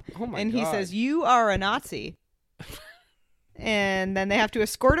job. Oh my and he God. says, "You are a Nazi." And then they have to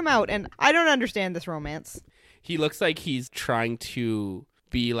escort him out, and I don't understand this romance. He looks like he's trying to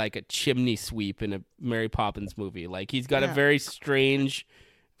be like a chimney sweep in a Mary Poppins movie. Like he's got a very strange,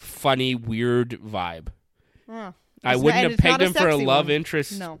 funny, weird vibe. I wouldn't have pegged him for a love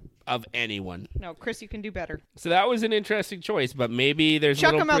interest of anyone. No, Chris, you can do better. So that was an interesting choice, but maybe there's a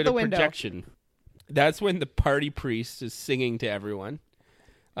little bit of projection. That's when the party priest is singing to everyone.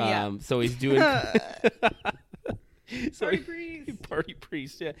 So he's doing party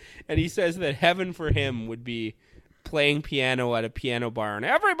priest, yeah. And he says that heaven for him would be playing piano at a piano bar, and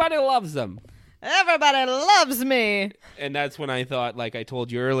everybody loves them. Everybody loves me. And that's when I thought, like I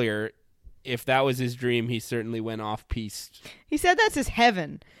told you earlier, if that was his dream, he certainly went off piste. He said that's his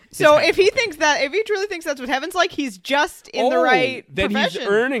heaven. So if he truly thinks that's what heaven's like, he's just in the right then profession. He's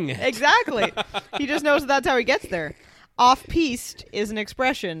earning it. Exactly. He just knows that's how he gets there. Off piste is an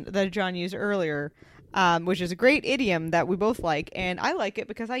expression that John used earlier, which is a great idiom that we both like, and I like it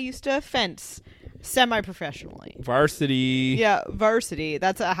because I used to fence semi-professionally. Varsity. Yeah, varsity.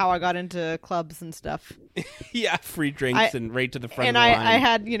 That's how I got into clubs and stuff. Yeah, free drinks and right to the front and of the line. I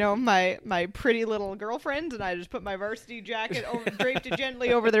had, my pretty little girlfriends, and I just put my varsity jacket draped it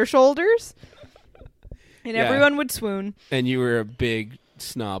gently over their shoulders, and everyone would swoon. And you were a big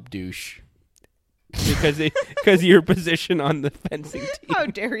snob douche. Because of your position on the fencing team. How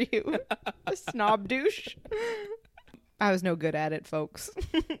dare you? A snob douche. I was no good at it, folks.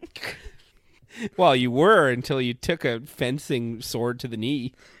 Well, you were until you took a fencing sword to the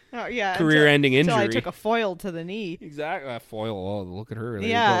knee. Oh, yeah. Career-ending injury. Until I took a foil to the knee. Exactly. A foil. Oh, look at her.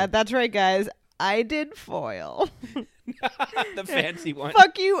 There that's right, guys. I did foil. The fancy one.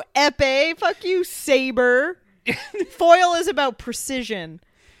 Fuck you, epee. Fuck you, saber. Foil is about precision.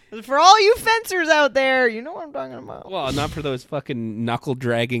 For all you fencers out there, you know what I'm talking about. Well, not for those fucking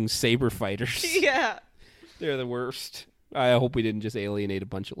knuckle-dragging saber fighters. Yeah. They're the worst. I hope we didn't just alienate a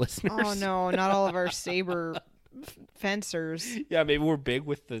bunch of listeners. Oh, no, not all of our saber fencers. Yeah, maybe we're big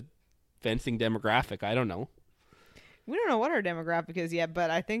with the fencing demographic. I don't know. We don't know what our demographic is yet,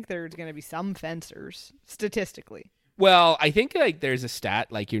 but I think there's going to be some fencers, statistically. Well, I think there's a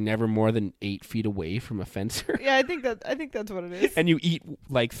stat like you're never more than 8 feet away from a fencer. Yeah, I think that's what it is. And you eat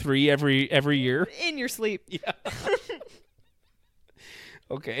like 3 every year in your sleep. Yeah.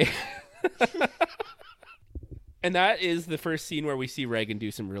 Okay. And that is the first scene where we see Reagan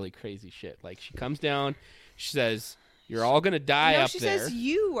do some really crazy shit. Like she comes down, she says, "You're all gonna die up there." She says,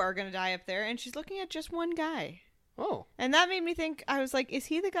 "You are gonna die up there," and she's looking at just one guy. Oh. And that made me think. I was like, "Is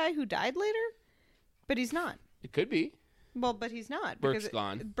he the guy who died later?" But he's not. It could be. Well, but he's not. Burke's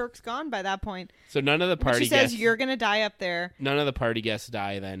gone. Burke's gone by that point. So none of the party guests... She says, "You're going to die up there." None of the party guests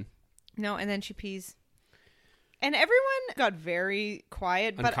die then. No, and then she pees. And everyone got very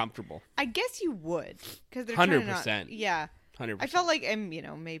quiet. Uncomfortable. But I guess you would. 'Cause they're 100%. Yeah. 100%. I felt like,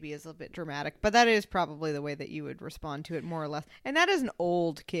 maybe it's a bit dramatic, but that is probably the way that you would respond to it, more or less. And that is an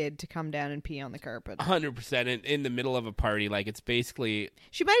old kid to come down and pee on the carpet. 100%. In the middle of a party, like it's basically...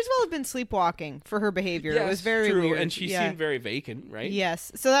 She might as well have been sleepwalking for her behavior. Yes, it was very true. weird. And she seemed very vacant, right?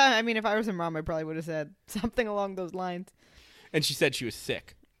 Yes. So, that, if I was her mom, I probably would have said something along those lines. And she said she was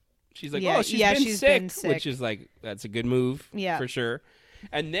sick. She's like, she's been sick, which is like, that's a good move, for sure.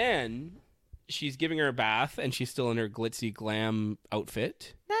 And then she's giving her a bath, and she's still in her glitzy glam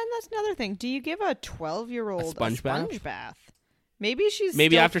outfit. Then that's another thing. Do you give a 12-year-old a sponge bath?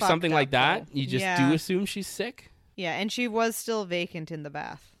 Maybe after something like that, you just do assume she's sick. Yeah, and she was still vacant in the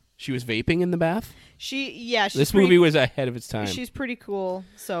bath. She was vaping in the bath? This movie was ahead of its time. She's pretty cool,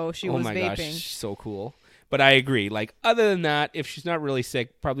 so she was vaping. Oh my gosh, she's so cool. But I agree. Like, other than that, if she's not really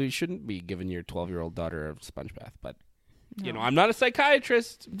sick, probably shouldn't be giving your 12-year-old daughter a sponge bath. But, I'm not a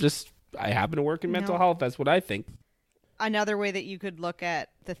psychiatrist. I happen to work in mental health. That's what I think. Another way that you could look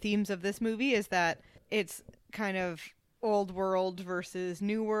at the themes of this movie is that it's kind of old world versus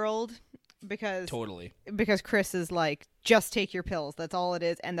new world. Because Chris is like, just take your pills. That's all it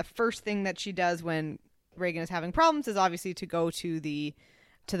is. And the first thing that she does when Reagan is having problems is obviously to go to the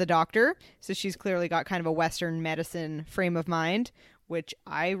doctor. So she's clearly got kind of a Western medicine frame of mind, which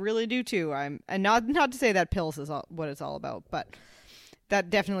I really do too. And not to say that pills is what it's all about, but that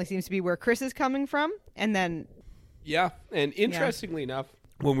definitely seems to be where Chris is coming from. And then and interestingly enough,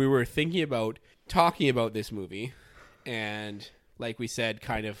 when we were thinking about talking about this movie, and like we said,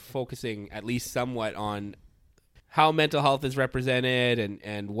 kind of focusing at least somewhat on how mental health is represented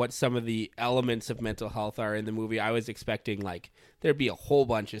and what some of the elements of mental health are in the movie, I was expecting like there'd be a whole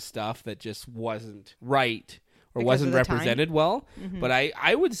bunch of stuff that just wasn't right or wasn't represented well. Mm-hmm. But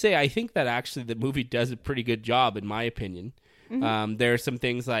I would say I think that actually the movie does a pretty good job, in my opinion. Mm-hmm. There are some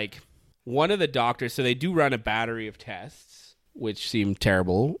things like one of the doctors, so they do run a battery of tests, which seem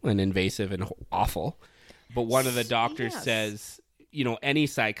terrible and invasive and awful. But one of the doctors Yes. says, any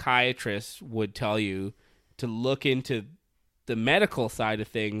psychiatrist would tell you to look into the medical side of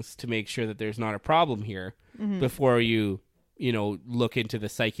things to make sure that there's not a problem here before you look into the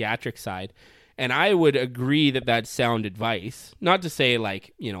psychiatric side. And I would agree that that's sound advice. Not to say,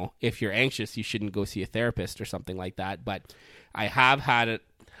 like, if you're anxious, you shouldn't go see a therapist or something like that. But I have had it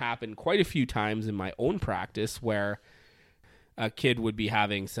happen quite a few times in my own practice where a kid would be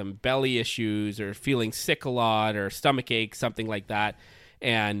having some belly issues or feeling sick a lot or stomach ache, something like that.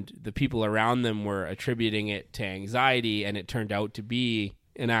 And the people around them were attributing it to anxiety, and it turned out to be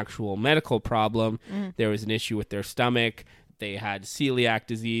an actual medical problem. There was an issue with their stomach. They had celiac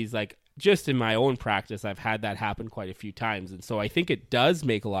disease. Like, just in my own practice, I've had that happen quite a few times. And so I think it does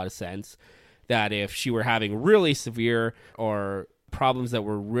make a lot of sense that if she were having really severe or problems that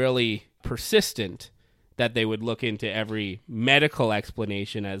were really persistent, that they would look into every medical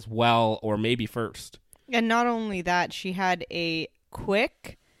explanation as well, or maybe first. And not only that, she had a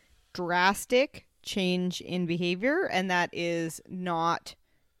quick, drastic change in behavior, and that is not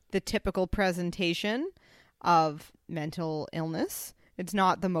the typical presentation of mental illness. It's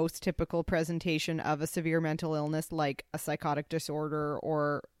not the most typical presentation of a severe mental illness like a psychotic disorder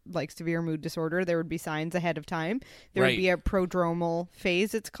or like severe mood disorder. There would be signs ahead of time. There would be a prodromal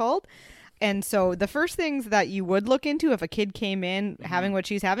phase, it's called. And so the first things that you would look into if a kid came in having what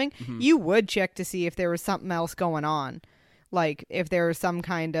she's having, you would check to see if there was something else going on. Like if there was some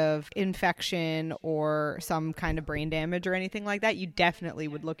kind of infection or some kind of brain damage or anything like that, you definitely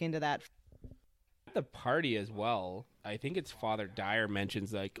would look into that. At the party as well, I think it's Father Dyer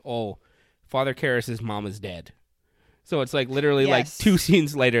mentions like, oh, Father Karras's mom is dead. So it's like literally like 2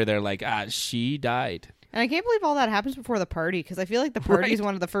 scenes later, they're like, she died. And I can't believe all that happens before the party, because I feel like the party is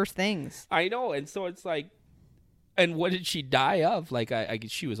one of the first things. I know. And so it's like, and what did she die of? Like, I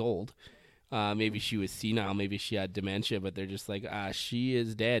she was old. Maybe she was senile. Maybe she had dementia, but they're just like, she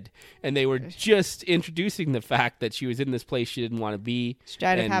is dead. And they were just introducing the fact that she was in this place she didn't want to be. She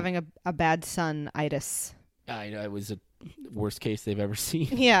died of having a bad son-itis. I know, it was the worst case they've ever seen.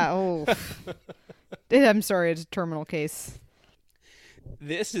 Yeah, oh. I'm sorry, it's a terminal case.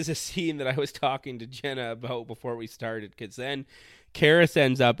 This is a scene that I was talking to Jenna about before we started, because then Karras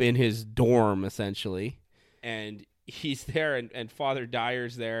ends up in his dorm, essentially, and he's there, and Father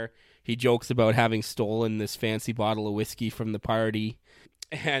Dyer's there. He jokes about having stolen this fancy bottle of whiskey from the party,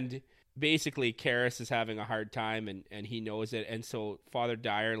 and basically Karras is having a hard time, and he knows it, and so Father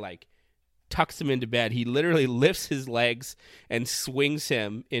Dyer, like, tucks him into bed. He literally lifts his legs and swings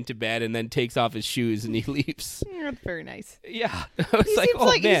him into bed and then takes off his shoes and he leaves. That's very nice. Yeah. I was He like, seems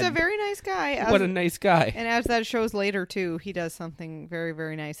like he's a very nice guy. What a nice guy. And as that shows later, too, he does something very,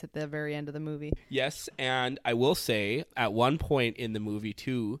 very nice at the very end of the movie. Yes, and I will say, at one point in the movie,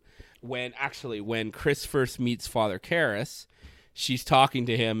 too, when Chris first meets Father Karras, she's talking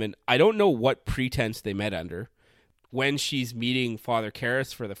to him, and I don't know what pretense they met under. When she's meeting Father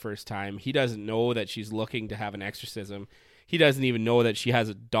Karras for the first time, he doesn't know that she's looking to have an exorcism. He doesn't even know that she has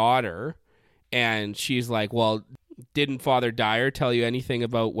a daughter. And she's like, well, didn't Father Dyer tell you anything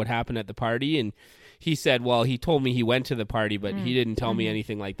about what happened at the party? And he said, well, he told me he went to the party, but he didn't tell me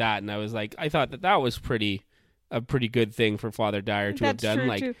anything like that. And I was like, I thought that was a pretty good thing for Father Dyer to have done. True,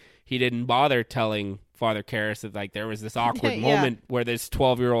 like, too. He didn't bother telling Father Karras that, like, there was this awkward moment where this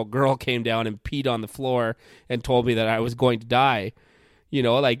 12-year-old girl came down and peed on the floor and told me that I was going to die.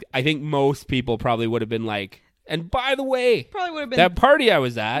 Like, I think most people probably would have been like, and by the way, Probably would have been that party I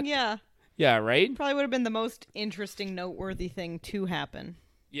was at. Yeah. Yeah, right? Probably would have been the most interesting, noteworthy thing to happen.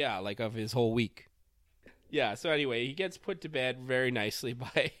 Yeah, like of his whole week. Yeah, so anyway, he gets put to bed very nicely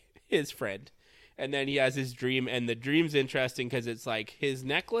by his friend. And then he has his dream, and the dream's interesting because it's like his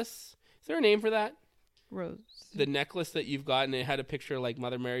necklace. Is there a name for that? Rose. The necklace that you've gotten, it had a picture of like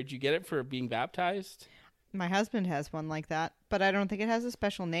Mother Mary. Did you get it for being baptized? My husband has one like that, but I don't think it has a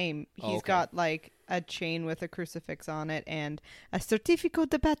special name. He's got like a chain with a crucifix on it and a certificato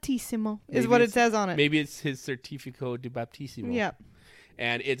de baptismo is what it says on it. Maybe it's his certificato de baptismo. Yeah.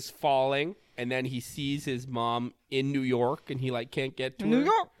 And it's falling, and then he sees his mom in New York, and he like can't get to New her.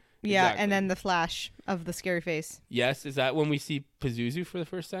 York. Yeah, Exactly. and then the flash of the scary face. Yes, is that when we see Pazuzu for the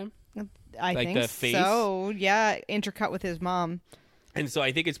first time? I Like think the face? so. Yeah, intercut with his mom. And so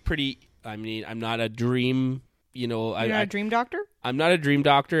I think it's pretty. I mean, I'm not a dream. You're not a dream doctor? I'm not a dream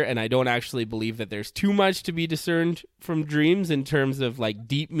doctor, and I don't actually believe that there's too much to be discerned from dreams in terms of like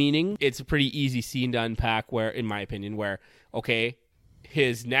deep meaning. It's a pretty easy scene to unpack where, in my opinion, where, okay,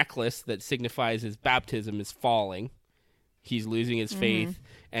 his necklace that signifies his baptism is falling. He's losing his faith,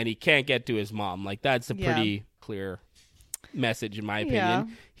 and he can't get to his mom. Like, that's a pretty clear message, in my opinion. Yeah.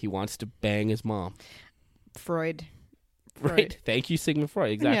 He wants to bang his mom. Freud. Right. Thank you, Sigmund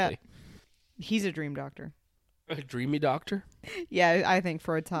Freud. Exactly. Yeah. He's a dream doctor. A dreamy doctor? Yeah, I think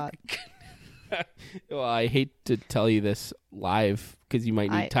Freud's hot. Well, I hate to tell you this live because you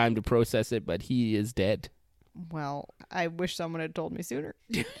might need time to process it, but he is dead. Well, I wish someone had told me sooner.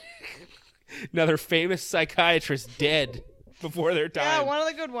 Another famous psychiatrist dead before their time. Yeah, one of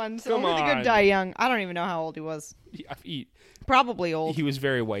the good ones. Come Only the on. good die young. I don't even know how old he was. Probably old. He was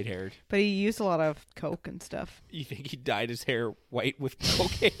very white-haired. But he used a lot of coke and stuff. You think he dyed his hair white with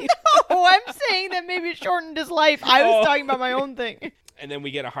cocaine? Oh, I'm saying that maybe it shortened his life. I was talking about my own thing. And then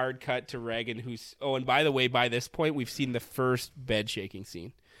we get a hard cut to Regan, who's... Oh, and by the way, by this point, we've seen the first bed-shaking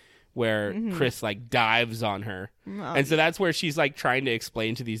scene where Chris, like, dives on her. And so that's where she's, like, trying to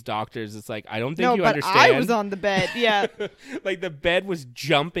explain to these doctors. It's like, I don't think you understand. I was on the bed, yeah. Like, the bed was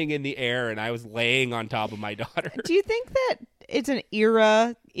jumping in the air, and I was laying on top of my daughter. Do you think that it's an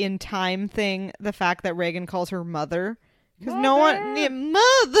era in time thing, the fact that Regan calls her mother? Because no one...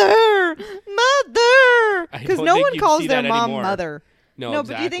 Mother! Because no one calls their mom anymore. Mother. No,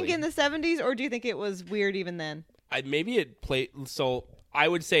 exactly. But do you think in the 70s, or do you think it was weird even then? Maybe it played... So... I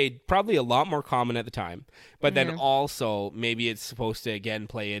would say probably a lot more common at the time, but then also maybe it's supposed to again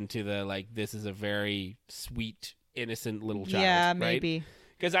play into the like this is a very sweet, innocent little child. Yeah, maybe.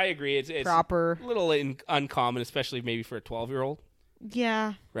 Because I agree, it's proper, a little uncommon, especially maybe for a 12-year-old.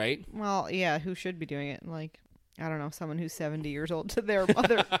 Yeah. Right. Well, yeah. Who should be doing it? Like, I don't know, someone who's 70 years old to their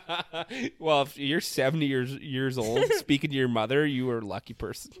mother. Well, if you're 70 years old, speaking to your mother, you are a lucky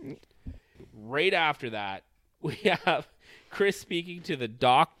person. Right after that, we have Chris speaking to the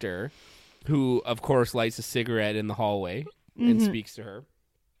doctor, who, of course, lights a cigarette in the hallway and speaks to her.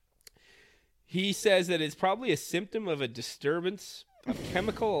 He says that it's probably a symptom of a disturbance of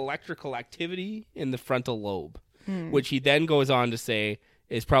chemical electrical activity in the frontal lobe, which he then goes on to say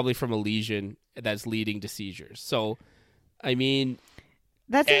is probably from a lesion that's leading to seizures. So, I mean...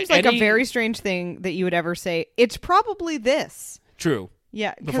 That seems like a very strange thing that you would ever say. It's probably this. True.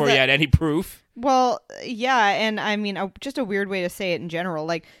 Yeah. Before you had any proof. Well, yeah, and I mean, just a weird way to say it in general.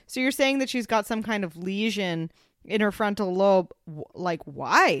 Like, so you're saying that she's got some kind of lesion in her frontal lobe. Like,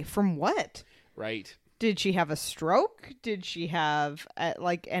 why? From what? Right. Did she have a stroke? Did she have,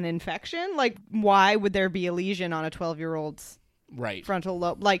 like, an infection? Like, why would there be a lesion on a 12-year-old's frontal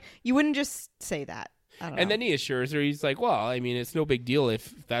lobe? Like, you wouldn't just say that. I don't know. And then he assures her, he's like, well, I mean, it's no big deal.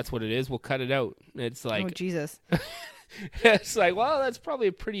 If that's what it is, we'll cut it out. It's like... Oh, Jesus. It's like, well, that's probably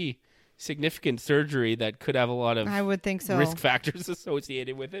a pretty significant surgery that could have a lot of I would think so. risk factors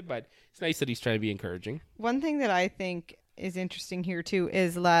associated with it, but it's nice that he's trying to be encouraging. One thing that I think is interesting here, too,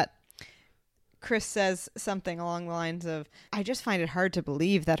 is that Chris says something along the lines of, I just find it hard to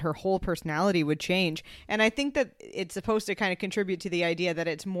believe that her whole personality would change. And I think that it's supposed to kind of contribute to the idea that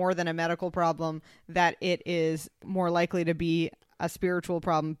it's more than a medical problem, that it is more likely to be a spiritual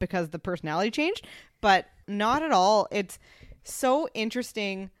problem because the personality changed, but not at all. It's so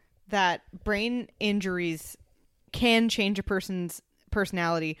interesting that brain injuries can change a person's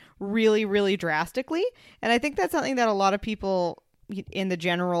personality really, really drastically. And I think that's something that a lot of people in the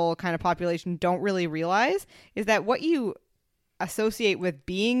general kind of population don't really realize, is that what you associate with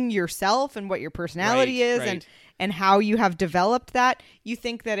being yourself and what your personality is and how you have developed that, you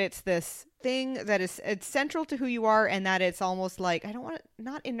think that it's this thing that is it's central to who you are, and that it's almost like, I don't want to,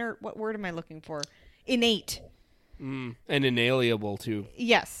 not inert, what word am I looking for? Innate. And inalienable too.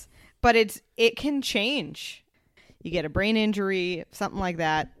 Yes. But it can change. You get a brain injury, something like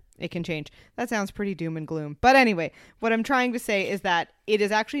that, it can change. That sounds pretty doom and gloom. But anyway, what I'm trying to say is that it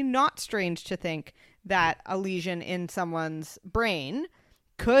is actually not strange to think that a lesion in someone's brain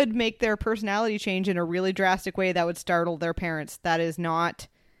could make their personality change in a really drastic way that would startle their parents. That is not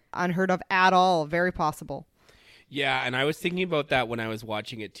unheard of at all. Very possible. Yeah, and I was thinking about that when I was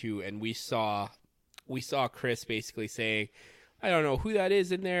watching it too, and we saw Chris basically saying, I don't know who that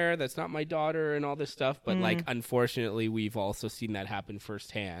is in there. That's not my daughter and all this stuff. But like, unfortunately, we've also seen that happen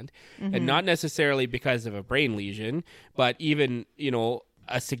firsthand, and not necessarily because of a brain lesion, but even,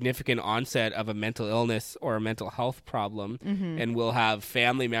 a significant onset of a mental illness or a mental health problem. And we'll have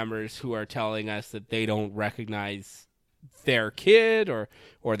family members who are telling us that they don't recognize their kid or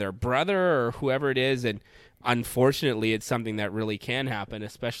their brother or whoever it is. And unfortunately, it's something that really can happen,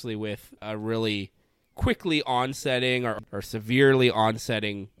 especially with a really quickly onsetting or severely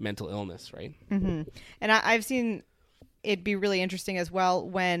onsetting mental illness, right? And I've seen it be really interesting as well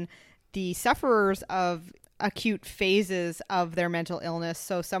when the sufferers of acute phases of their mental illness,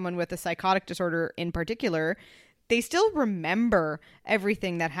 so someone with a psychotic disorder in particular, they still remember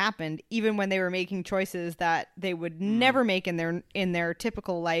everything that happened, even when they were making choices that they would never make in their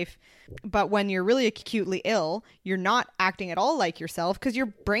typical life. But when you're really acutely ill, you're not acting at all like yourself because your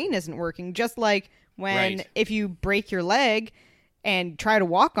brain isn't working. Just like when if you break your leg and try to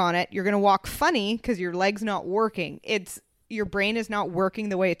walk on it, you're going to walk funny because your leg's not working. Your brain is not working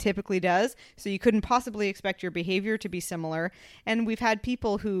the way it typically does, so you couldn't possibly expect your behavior to be similar. And we've had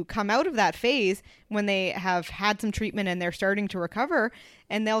people who come out of that phase when they have had some treatment and they're starting to recover,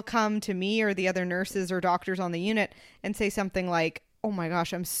 and they'll come to me or the other nurses or doctors on the unit and say something like, "Oh my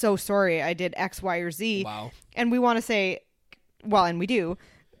gosh, I'm so sorry I did X, Y, or Z." Wow. And we want to say, well, and we do.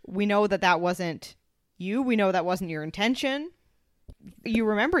 We know that wasn't you. We know that wasn't your intention. You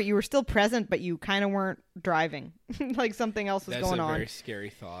remember you were still present, but you kind of weren't driving. Like something else was going on. That's a very scary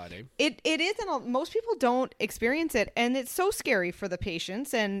thought. Eh? It is, and most people don't experience it, and it's so scary for the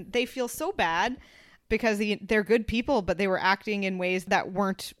patients, and they feel so bad because they're good people, but they were acting in ways that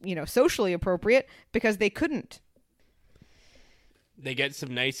weren't, socially appropriate because they couldn't. They get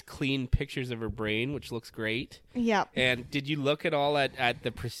some nice, clean pictures of her brain, which looks great. Yeah. And did you look at all at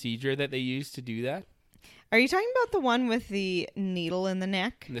the procedure that they used to do that? Are you talking about the one with the needle in the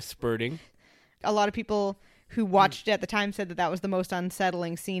neck? The spurting? A lot of people who watched it at the time said that was the most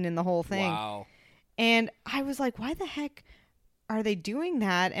unsettling scene in the whole thing. Wow. And I was like, why the heck are they doing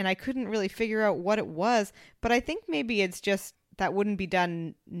that? And I couldn't really figure out what it was. But I think maybe it's just that wouldn't be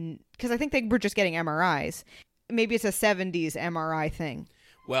done because I think they were just getting MRIs. Maybe it's a 70s MRI thing.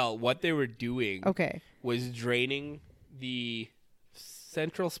 Well, what they were doing was draining the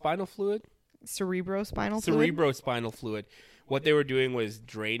central spinal fluid. Cerebrospinal fluid. What they were doing was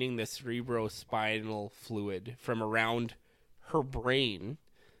draining the cerebrospinal fluid from around her brain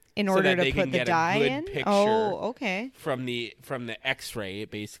in order to put the dye in. From the X-ray, it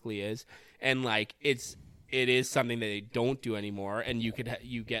basically is, and like it is something that they don't do anymore, and you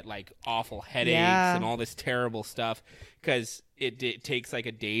get like awful headaches and all this terrible stuff because it takes like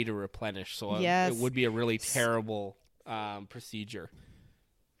a day to replenish. So it would be a really terrible procedure.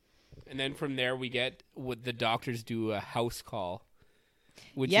 And then from there, the doctors do a house call.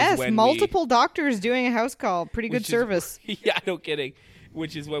 Multiple doctors doing a house call. Pretty good service. Yeah, no kidding.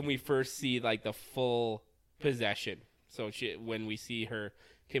 Which is when we first see like the full possession. So when we see her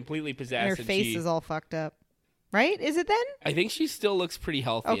completely possessed. And her face is all fucked up. Right? Is it then? I think she still looks pretty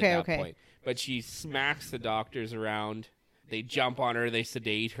healthy at that point. But she smacks the doctors around. They jump on her. They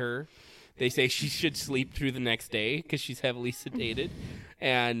sedate her. They say she should sleep through the next day because she's heavily sedated.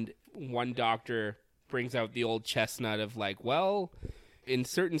 And one doctor brings out the old chestnut of like, well, in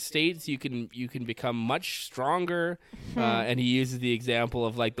certain states you can become much stronger, and he uses the example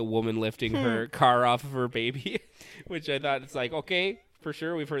of like the woman lifting her car off of her baby, which I thought it's like, okay, for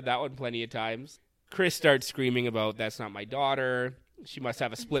sure, we've heard that one plenty of times. Chris starts screaming about that's not my daughter. She must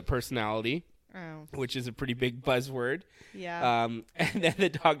have a split personality, which is a pretty big buzzword. Yeah. And then the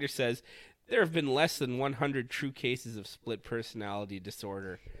doctor says, there have been less than 100 true cases of split personality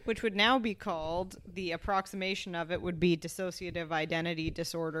disorder. Which would now be called, the approximation of it would be dissociative identity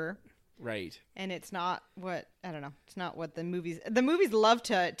disorder. Right. And it's not what, I don't know, it's not what the movies love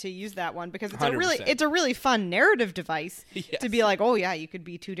to use that one because it's 100%. It's a really fun narrative device to be like, oh yeah, you could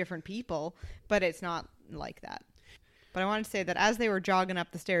be two different people, but it's not like that. But I wanted to say that as they were jogging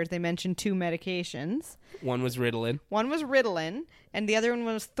up the stairs, they mentioned two medications. One was Ritalin. And the other one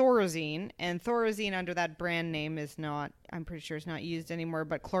was Thorazine. And Thorazine under that brand name is not, I'm pretty sure it's not used anymore,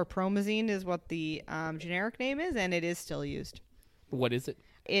 but chlorpromazine is what the generic name is, and it is still used. What is it?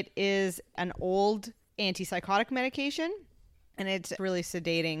 It is an old antipsychotic medication, and it's really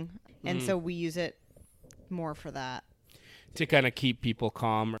sedating. And so we use it more for that. To kind of keep people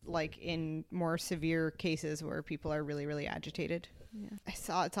calm. Like in more severe cases where people are really, really agitated. Yeah. I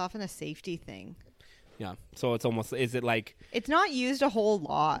saw it's often a safety thing. Yeah. So it's almost, is it like... It's not used a whole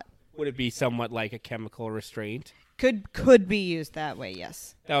lot. Would it be somewhat like a chemical restraint? Could be used that way,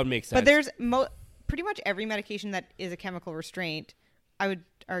 yes. That would make sense. But there's pretty much every medication that is a chemical restraint, I would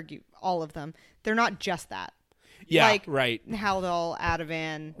argue all of them, they're not just that. Yeah, like right. Haldol,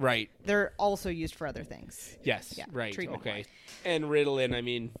 Ativan. Right. They're also used for other things. Yes, yeah, right. Okay. Wise. And Ritalin, I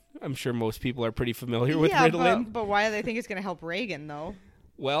mean, I'm sure most people are pretty familiar with Ritalin. But why do they think it's going to help Reagan, though?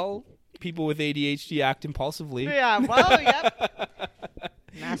 Well, people with ADHD act impulsively. Yeah, well, yep.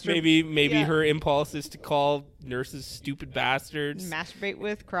 Maybe her impulse is to call nurses stupid bastards. Masturbate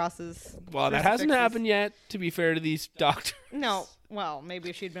with crosses. Well, that hasn't happened yet, to be fair to these doctors. No. Well,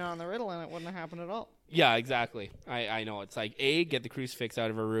 maybe if she'd been on the Ritalin, it wouldn't have happened at all. Yeah, exactly. I know. It's like, A, get the crucifix out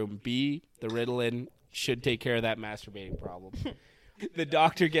of her room. B, the Ritalin should take care of that masturbating problem. The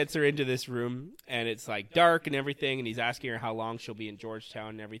doctor gets her into this room, and it's like dark and everything, and he's asking her how long she'll be in Georgetown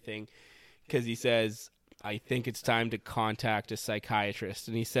and everything, because he says, I think it's time to contact a psychiatrist.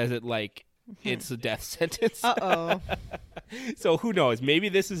 And he says it like it's a death sentence. Uh-oh. So who knows? Maybe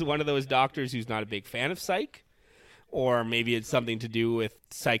this is one of those doctors who's not a big fan of psych. Or maybe it's something to do with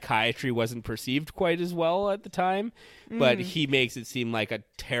psychiatry wasn't perceived quite as well at the time. But he makes it seem like a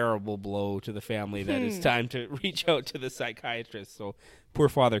terrible blow to the family that it's time to reach out to the psychiatrist. So poor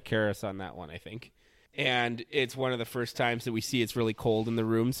Father Karras on that one, I think. And it's one of the first times that we see it's really cold in the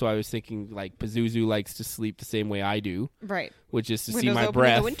room. So I was thinking, like, Pazuzu likes to sleep the same way I do. Right. Which is to Windows see my open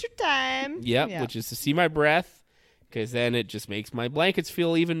breath. in the wintertime. Yep, Yeah. which is to see my breath. Because then it just makes my blankets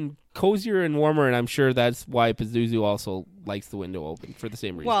feel even cozier and warmer. And I'm sure that's why Pazuzu also likes the window open for the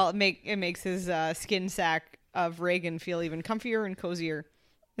same reason. Well, it makes his skin sack of Reagan feel even comfier and cozier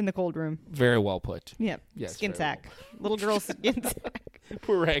in the cold room. Very well put. Yeah. Yes, Skin very sack. Little girl's skin sack.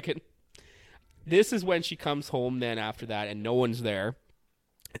 Poor Reagan. This is when she comes home then after that, and no one's there.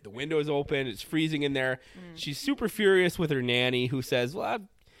 The window is open. It's freezing in there. She's super furious with her nanny, who says, well,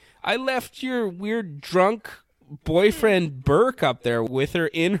 I left your weird drunk boyfriend Burke up there with her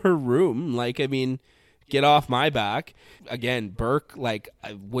in her room. Like, I mean, get off my back. Again, Burke, like,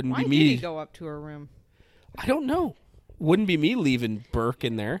 wouldn't Why be did me. he go up to her room? I don't know. Wouldn't be me leaving Burke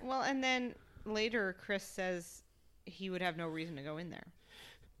in there. Well, and then later Chris says he would have no reason to go in there.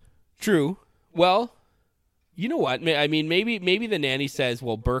 True. Well, you know what? I mean, maybe the nanny says,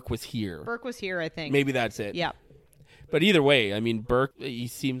 well, Burke was here. Burke was here, I think. Maybe that's it. Yeah. But either way, I mean, Burke, he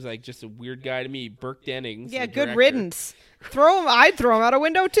seems like just a weird guy to me. Burke Dennings. Yeah, the good director. riddance. I'd throw him out a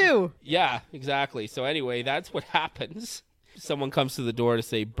window too. Yeah, exactly. So anyway, that's what happens. Someone comes to the door to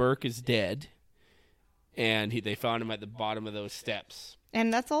say Burke is dead, and they found him at the bottom of those steps.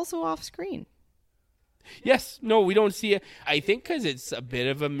 And that's also off screen. Yes. No, we don't see it. I think because it's a bit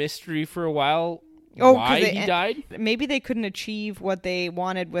of a mystery for a while why he died. Maybe they couldn't achieve what they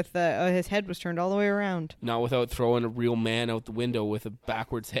wanted with his head was turned all the way around. Not without throwing a real man out the window with a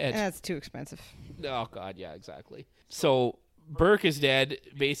backwards head. That's too expensive. Oh, God, yeah, exactly. So Burke is dead.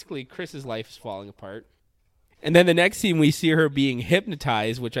 Basically, Chris's life is falling apart. And then the next scene, we see her being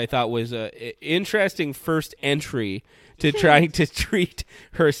hypnotized, which I thought was an interesting first entry to trying to treat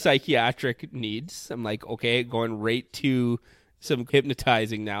her psychiatric needs. I'm like, okay, going right to some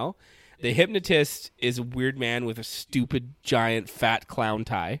hypnotizing now. The hypnotist is a weird man with a stupid, giant, fat clown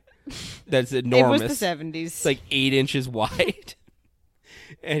tie that's enormous. It was the 70s. It's like 8 inches wide.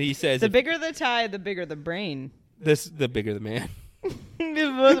 And he says... The bigger the tie, the bigger the brain. The bigger the man.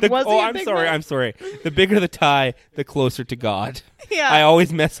 I'm sorry. The bigger the tie, the closer to God. Yeah. I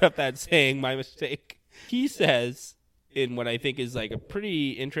always mess up that saying, my mistake. He says, in what I think is like a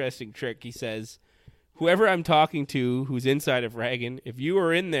pretty interesting trick, he says, whoever I'm talking to who's inside of Reagan, if you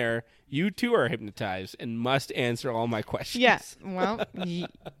are in there, you too are hypnotized and must answer all my questions. Yeah. Well,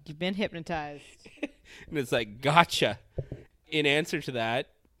 you've been hypnotized. And it's like, gotcha. In answer to that,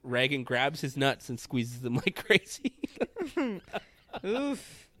 Reagan grabs his nuts and squeezes them like crazy.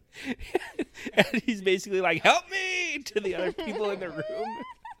 Oof. And he's basically like, help me, to the other people in the room.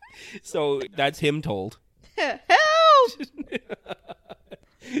 So that's him told. Help!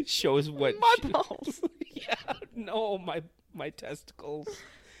 Shows what... My balls. Yeah, no, my testicles.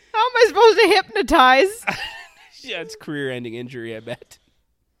 How am I supposed to hypnotize? Yeah, it's career-ending injury, I bet.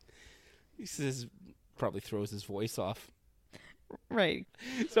 He says, probably throws his voice off. Right.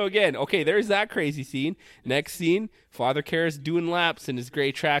 So again, okay, there's that crazy scene. Next scene, Father Karras doing laps in his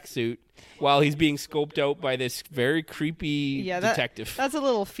gray tracksuit while he's being scoped out by this very creepy detective. That's a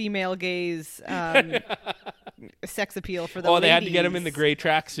little female gaze sex appeal for the ladies. They had to get him in the gray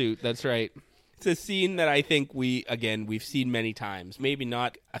tracksuit. That's right. It's a scene that I think we've seen many times. Maybe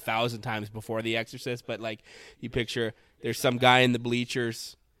not 1,000 times before The Exorcist, but like you picture there's some guy in the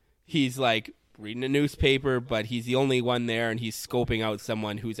bleachers. He's like reading a newspaper, but he's the only one there, and he's scoping out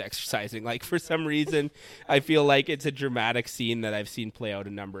someone who's exercising. Like, for some reason, I feel like it's a dramatic scene that I've seen play out a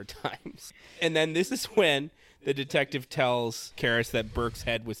number of times. And then this is when the detective tells Karras that Burke's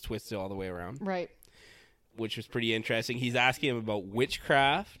head was twisted all the way around. Right. Which was pretty interesting. He's asking him about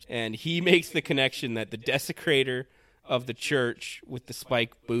witchcraft, and he makes the connection that the desecrator of the church with the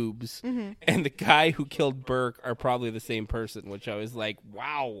spiked boobs and the guy who killed Burke are probably the same person, which I was like,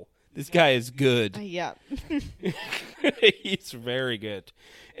 wow. This guy is good. Yeah. He's very good.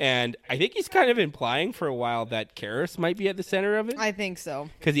 And I think he's kind of implying for a while that Karras might be at the center of it. I think so.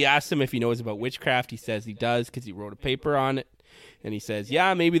 Because he asked him if he knows about witchcraft. He says he does because he wrote a paper on it. And he says,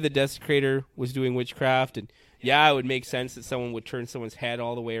 yeah, maybe the desecrator was doing witchcraft. And yeah, it would make sense that someone would turn someone's head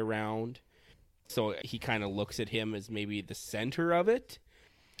all the way around. So he kind of looks at him as maybe the center of it.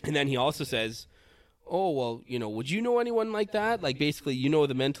 And then he also says, oh, well, would you know anyone like that? Like, basically,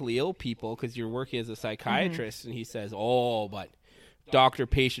 the mentally ill people because you're working as a psychiatrist. And he says, oh, but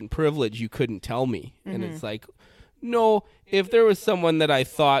doctor-patient privilege, you couldn't tell me. And it's like, no, if there was someone that I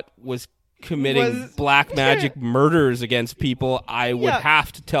thought was committing black magic murders against people, I would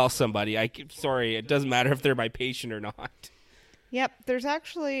have to tell somebody. Sorry, it doesn't matter if they're my patient or not. Yep, there's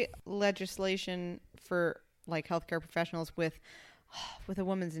actually legislation for like healthcare professionals with a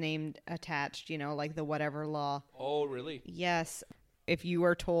woman's name attached, like the whatever law. Oh, really? Yes. If you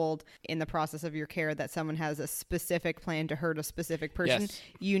are told in the process of your care that someone has a specific plan to hurt a specific person,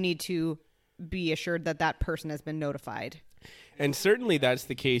 you need to be assured that that person has been notified. And certainly that's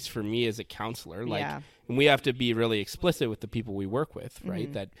the case for me as a counselor. And we have to be really explicit with the people we work with,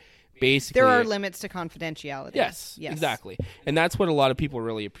 right? That basically there are limits to confidentiality. Yes, exactly. And that's what a lot of people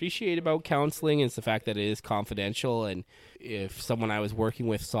really appreciate about counseling is the fact that it is confidential. And if someone I was working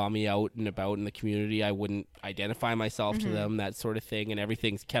with saw me out and about in the community, I wouldn't identify myself to them, that sort of thing. And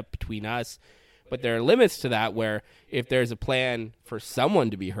everything's kept between us. But there are limits to that where if there's a plan for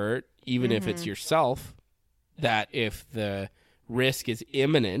someone to be hurt, even if it's yourself, that if the risk is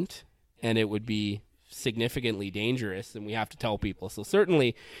imminent and it would be significantly dangerous, then we have to tell people. So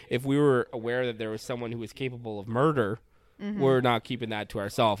certainly if we were aware that there was someone who was capable of murder, we're not keeping that to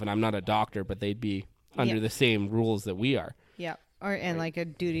ourselves. And I'm not a doctor, but they'd be under the same rules that we are. Yeah. And like a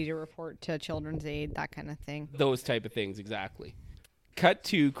duty to report to Children's Aid, that kind of thing. Those type of things, exactly. Cut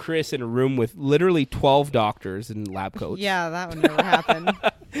to Chris in a room with literally 12 doctors in lab coats. Yeah, that would never happen.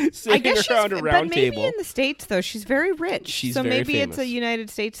 Sitting around a round table. Maybe in the States, though, she's very rich. She's so very maybe famous. It's a United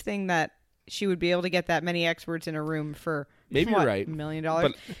States thing that she would be able to get that many experts in a room for maybe you're right. $1 million.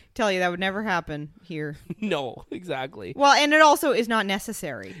 Tell you that would never happen here. No, exactly. Well, and it also is not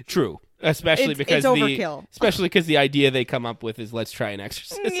necessary. True. Especially because it's overkill. Especially because the idea they come up with is let's try an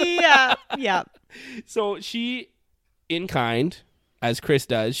exorcism. Yeah. So she, in kind, as Chris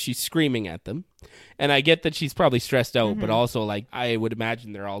does, she's screaming at them. And I get that she's probably stressed out, but also like I would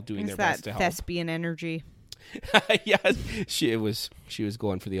imagine they're all doing their best to help. Thespian energy. Yes, she was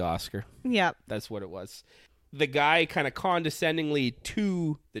going for the Oscar. Yeah, that's what it was. The guy kind of condescendingly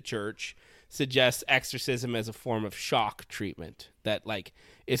to the church suggests exorcism as a form of shock treatment. That like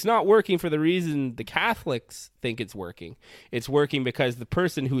it's not working for the reason the Catholics think it's working. It's working because the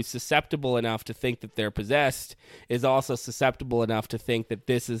person who is susceptible enough to think that they're possessed is also susceptible enough to think that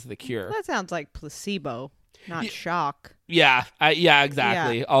this is the cure. That sounds like placebo, not shock. Yeah,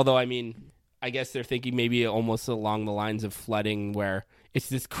 exactly. Yeah. Although I mean, I guess they're thinking maybe almost along the lines of flooding where it's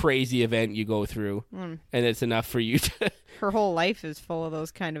this crazy event you go through and it's enough for you to... Her whole life is full of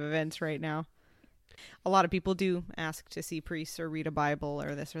those kind of events right now. A lot of people do ask to see priests or read a Bible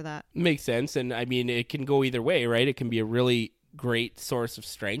or this or that. Makes sense. And I mean, it can go either way, right? It can be a really great source of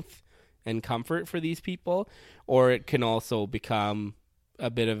strength and comfort for these people, or it can also become a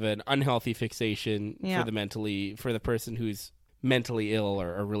bit of an unhealthy fixation for the person who's mentally ill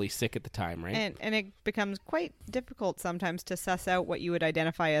or really sick at the time, right? And it becomes quite difficult sometimes to suss out what you would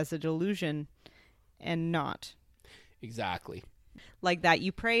identify as a delusion and not. Exactly. Like that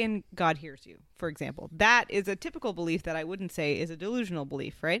you pray and God hears you, for example. That is a typical belief that I wouldn't say is a delusional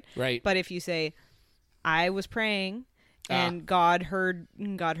belief, right? Right. But if you say, I was praying and God heard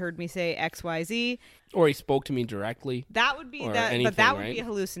me say X, Y, Z, or he spoke to me directly. That would be anything, but that would right? be a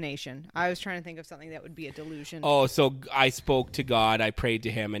hallucination. I was trying to think of something that would be a delusion. Oh, so I spoke to God, I prayed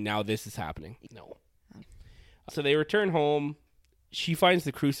to him, and now this is happening. No. So they return home. She finds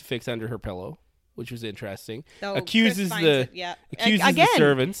the crucifix under her pillow, which was interesting. Oh, accuses the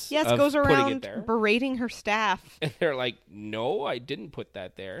servants. Yes, of goes putting around it there. berating her staff. And they're like, no, I didn't put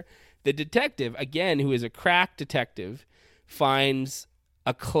that there. The detective, again, who is a crack detective, finds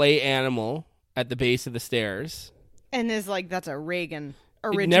a clay animal at the base of the stairs. And is like, that's a Reagan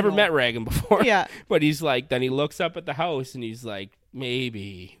original. He'd never met Reagan before. Yeah. But he's like, then he looks up at the house and he's like,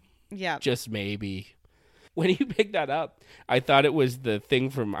 maybe. Yeah. Just maybe. When he picked that up, I thought it was the thing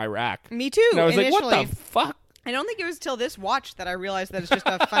from Iraq. Me too. And I was initially. like, what the fuck? I don't think it was till this watch that I realized that it's just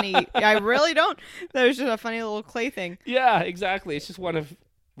a funny... I really don't. That was just a funny little clay thing. Yeah, exactly. It's just one of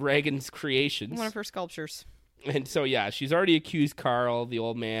Reagan's creations. One of her sculptures. And so, yeah, she's already accused Carl, the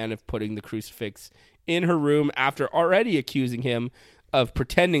old man, of putting the crucifix in her room after already accusing him of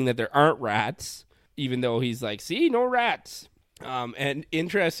pretending that there aren't rats, even though he's like, see, no rats. And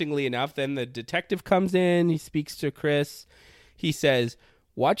interestingly enough, then the detective comes in, he speaks to Chris. He says,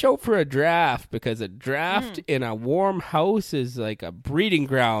 watch out for a draft, because a draft in a warm house is like a breeding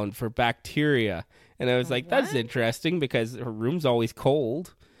ground for bacteria. And I was like, that's interesting, because her room's always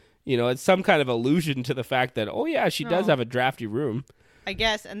cold. You know, it's some kind of allusion to the fact that, oh yeah, she does No. have a drafty room. I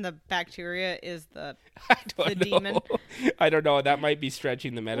guess, and the bacteria is the I don't know. demon. I don't know. That might be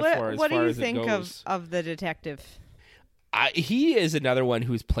stretching the metaphor What as do far you as it think goes. of the detective? He is another one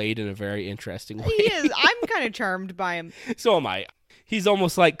who's played in a very interesting way. He is. I'm kind of charmed by him. So am I. He's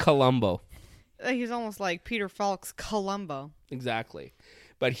almost like Columbo. He's almost like Peter Falk's Columbo. Exactly.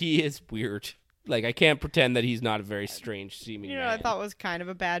 But he is weird. Like, I can't pretend that he's not a very strange seeming You know, man. I thought was kind of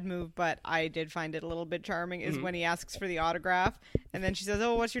a bad move, but I did find it a little bit charming, is when he asks for the autograph, and then she says,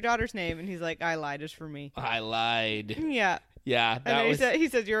 oh, what's your daughter's name? And he's like, I lied, it's for me. I lied. Yeah. Yeah, And that then was... he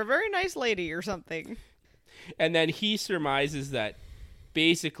says, you're a very nice lady or something. And then he surmises that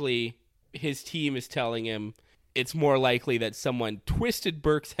basically his team is telling him it's more likely that someone twisted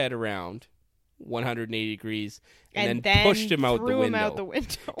Burke's head around 180 degrees and then pushed him out the threw him out the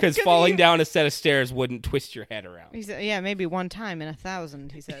window. window. Because falling down a set of stairs wouldn't twist your head around. He said, yeah, maybe one time in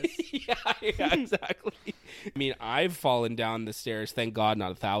 1,000, he says. yeah, exactly. I mean, I've fallen down the stairs, thank God, not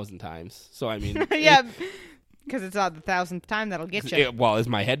 1,000 times. So, I mean... Yeah, because it's not the 1,000th time that'll get you. Well, is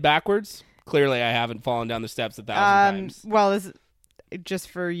my head backwards? Clearly, I haven't fallen down the steps 1,000 times. Well, just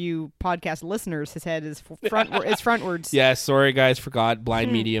for you podcast listeners, his head is frontwards. Yeah, sorry, guys, forgot.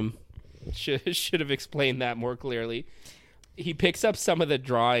 Blind medium. Should have explained that more clearly. He picks up some of the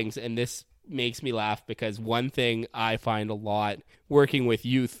drawings, and this makes me laugh because one thing I find a lot working with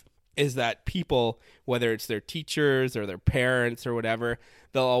youth is that people, whether it's their teachers or their parents or whatever,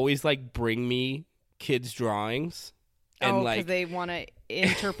 they'll always like bring me kids' drawings. And because they want to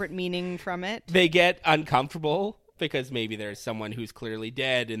interpret meaning from it. They get uncomfortable because maybe there's someone who's clearly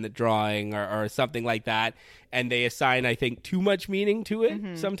dead in the drawing or something like that, and they assign, I think, too much meaning to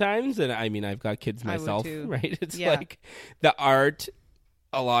it sometimes. And I mean, I've got kids myself, right? It's like the art,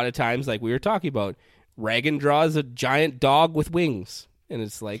 a lot of times, like we were talking about, Reagan draws a giant dog with wings, and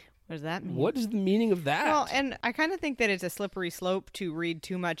it's like, what does that mean? What is the meaning of that? Well, and I kind of think that it's a slippery slope to read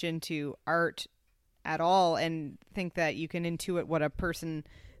too much into art at all and think that you can intuit what a person's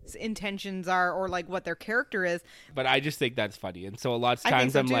intentions are or like what their character is. But I just think that's funny. And so a lot of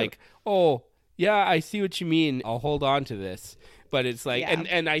times so I'm too. like, oh, yeah, I see what you mean. I'll hold on to this. But it's like,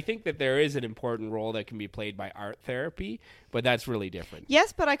 and I think that there is an important role that can be played by art therapy, but that's really different.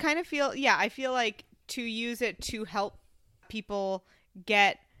 Yes, but I kind of feel, I feel like to use it to help people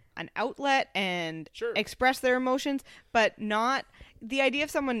get an outlet and express their emotions, but not the idea of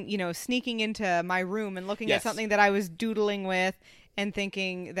someone, sneaking into my room and looking at something that I was doodling with and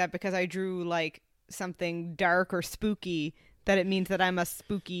thinking that because I drew like something dark or spooky, that it means that I'm a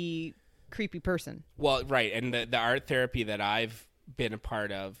spooky, creepy person. Well, right. And the art therapy that I've been a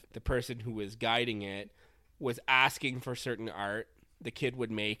part of, the person who was guiding it was asking for certain art. The kid would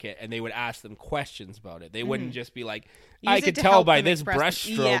make it, and they would ask them questions about it. They wouldn't just be like, I could tell by this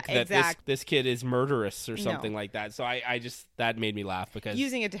brushstroke that this kid is murderous or something like that. So I just, that made me laugh because...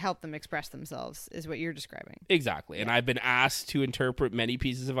 Using it to help them express themselves is what you're describing. Exactly. And I've been asked to interpret many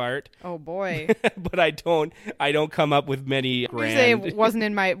pieces of art. Oh, boy. But I don't come up with many grand... You say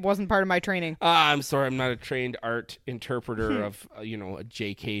it wasn't part of my training. I'm sorry, I'm not a trained art interpreter of, a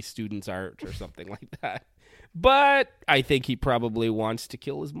JK student's art or something like that. But I think he probably wants to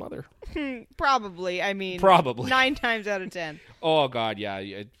kill his mother. Probably. I mean, 9 times out of 10. Oh, God, yeah.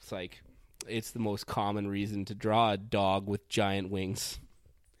 It's like, it's the most common reason to draw a dog with giant wings.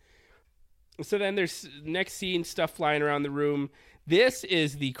 So then there's next scene, stuff flying around the room. This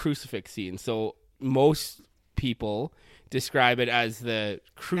is the crucifix scene. So most people describe it as the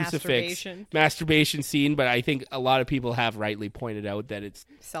crucifix masturbation scene, but I think a lot of people have rightly pointed out that it's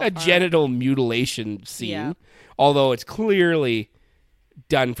a genital mutilation scene, although it's clearly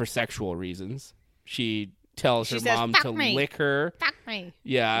done for sexual reasons. She tells her mom to lick her. Fuck me.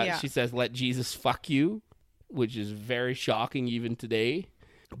 Yeah, she says, let Jesus fuck you, which is very shocking even today,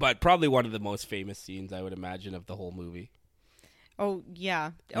 but probably one of the most famous scenes, I would imagine, of the whole movie. Oh,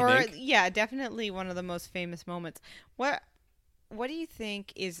 yeah. Definitely one of the most famous moments. What do you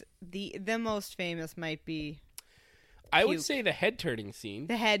think is the most famous might be? I would say the head turning scene.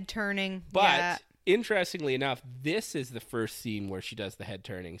 The head turning. But interestingly enough, this is the first scene where she does the head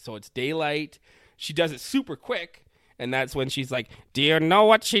turning. So it's daylight. She does it super quick. And that's when she's like, do you know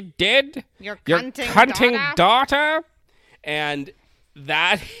what she did? Your cunting daughter? And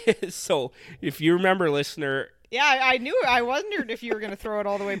that is, so if you remember, listener... Yeah, I knew. I wondered if you were going to throw it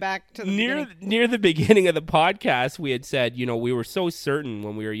all the way back to the beginning. Near the beginning of the podcast, we had said, we were so certain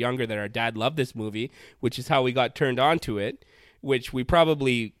when we were younger that our dad loved this movie, which is how we got turned on to it, which we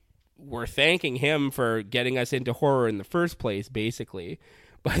probably were thanking him for getting us into horror in the first place, basically.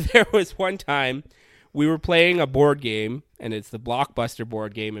 But there was one time we were playing a board game, and it's the Blockbuster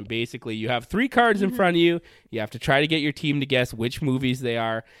board game, and basically you have 3 cards in front of you. You have to try to get your team to guess which movies they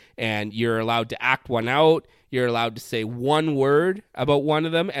are, and you're allowed to act one out. You're allowed to say one word about one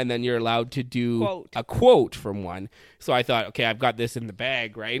of them, and then you're allowed to do a quote from one. So I thought, okay, I've got this in the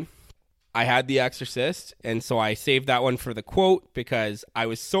bag, right? I had The Exorcist, and so I saved that one for the quote because I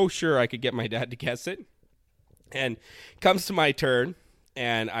was so sure I could get my dad to guess it. And it comes to my turn,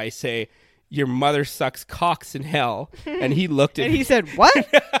 and I say, "Your mother sucks cocks in hell." And he looked at And me. he said, what?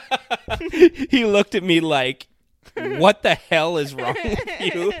 He looked at me like, "What the hell is wrong with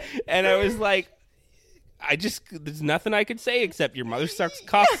you?" And I was like, there's nothing I could say except "your mother sucks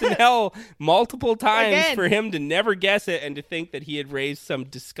cocks in hell" multiple times Again. for him to never guess it and to think that he had raised some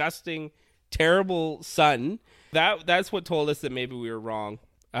disgusting, terrible son. That's what told us that maybe we were wrong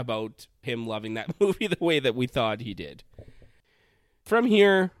about him loving that movie the way that we thought he did. From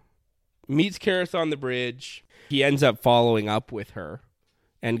here, meets Karis on the bridge. He ends up following up with her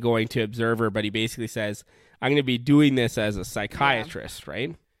and going to observe her, but he basically says, "I'm going to be doing this as a psychiatrist,"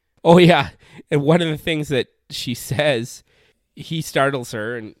 right? Oh, yeah. And one of the things that she says, he startles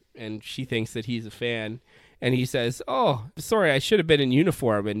her, and she thinks that he's a fan. And he says, "Oh, sorry, I should have been in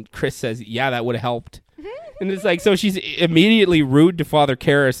uniform." And Chris says, "Yeah, that would have helped." And it's like, so she's immediately rude to Father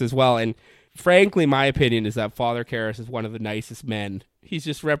Karras as well. And frankly, my opinion is that Father Karras is one of the nicest men. He's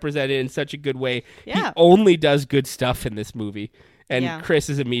just represented in such a good way. Yeah. He only does good stuff in this movie. And Yeah. Chris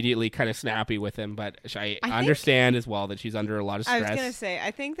is immediately kind of snappy with him, but I understand as well that she's under a lot of stress. I was going to say,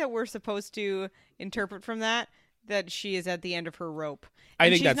 I think that we're supposed to interpret from that she is at the end of her rope. I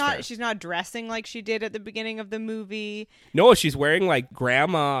And think that's fair. She's not dressing like she did at the beginning of the movie. No, she's wearing like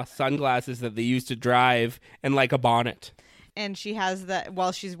grandma sunglasses that they used to drive and like a bonnet. And she has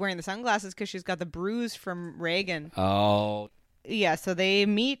she's wearing the sunglasses because she's got the bruise from Reagan. Oh. Yeah, so they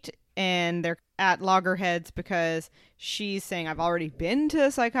meet and they're at loggerheads because she's saying, "I've already been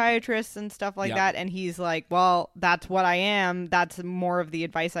to psychiatrists and stuff like that." And he's like, "Well, that's what I am. That's more of the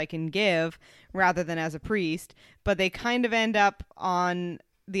advice I can give rather than as a priest." But they kind of end up on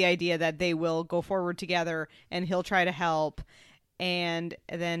the idea that they will go forward together and he'll try to help. And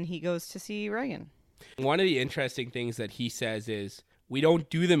then he goes to see Reagan. One of the interesting things that he says is, "We don't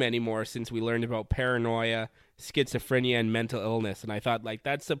do them anymore since we learned about paranoia, schizophrenia, and mental illness." And I thought, like,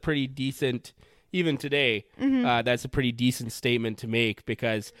 that's a pretty decent, even today, that's a pretty decent statement to make,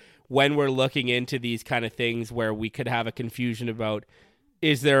 because when we're looking into these kind of things where we could have a confusion about,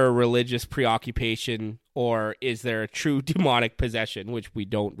 is there a religious preoccupation or is there a true demonic possession, which we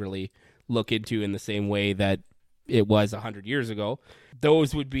don't really look into in the same way that it was 100 years ago,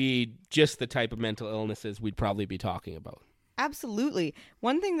 those would be just the type of mental illnesses we'd probably be talking about. Absolutely.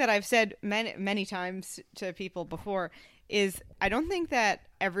 One thing that I've said many times to people before is I don't think that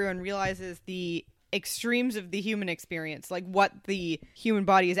everyone realizes the extremes of the human experience, like what the human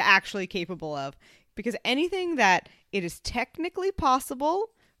body is actually capable of. Because anything that it is technically possible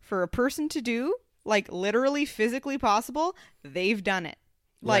for a person to do, like literally physically possible, they've done it.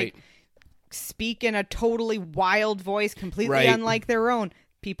 Like speak in a totally wild voice, completely unlike their own.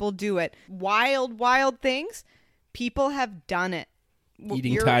 People do it. Wild things. People have done it.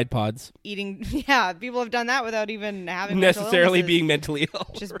 Eating Tide Pods. People have done that without even having necessarily being mentally ill.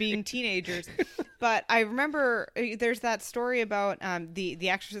 Just being teenagers. But I remember there's that story about the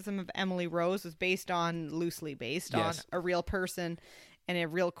exorcism of Emily Rose was loosely based on a real person and a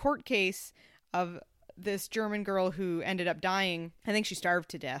real court case of this German girl who ended up dying. I think she starved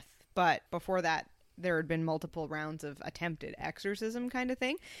to death. But before that, there had been multiple rounds of attempted exorcism kind of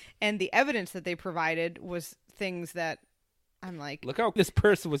thing. And the evidence that they provided was things that I'm like, look how this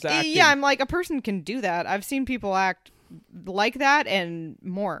person was acting. Yeah, I'm like, a person can do that. I've seen people act like that and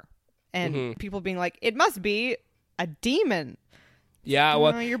more. And people being like, it must be a demon. Yeah,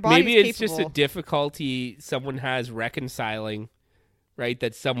 well, your maybe it's capable. just a difficulty someone has reconciling, right?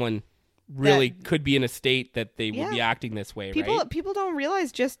 That someone really could be in a state that they would be acting this way, right? People don't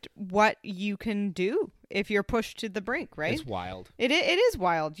realize just what you can do if you're pushed to the brink, right? It's wild. It is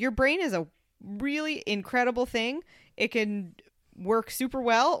wild. Your brain is a really incredible thing. It can work super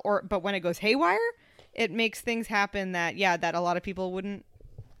well, but when it goes haywire, it makes things happen that a lot of people wouldn't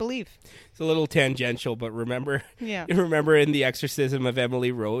believe. It's a little tangential, but remember in the exorcism of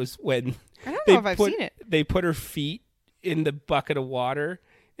Emily Rose when I don't know if I've seen it. They put her feet in the bucket of water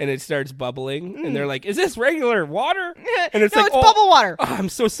and it starts bubbling and they're like, "Is this regular water?" And it's no, like, it's bubble water. Oh, I'm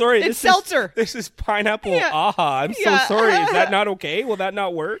so sorry. It's seltzer. This is pineapple. Aha. I'm so sorry. Is that not okay? Will that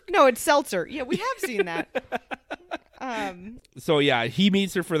not work? No, it's seltzer. Yeah, we have seen that. So yeah, he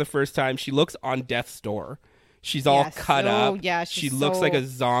meets her for the first time. She looks on death's door. She's all cut up. Yeah, she looks like a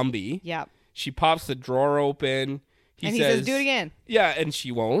zombie. Yeah. She pops the drawer open. He says, do it again. Yeah, and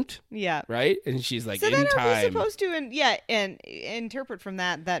she won't. Yeah. Right? And she's like, so in then are time. we supposed to, and interpret from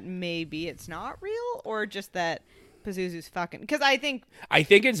that maybe it's not real, or just that Pazuzu's fucking... Because I think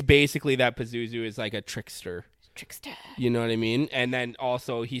it's basically that Pazuzu is like a trickster. Trickster. You know what I mean? And then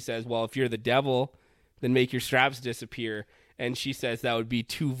also he says, well, if you're the devil, then make your straps disappear. And she says that would be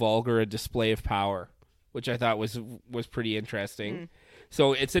too vulgar a display of power, which I thought was pretty interesting.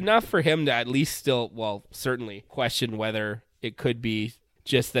 So it's enough for him to at least still, well, certainly question whether it could be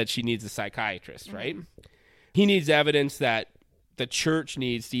just that she needs a psychiatrist, right? He needs evidence that the church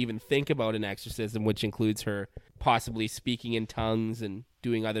needs to even think about an exorcism, which includes her possibly speaking in tongues and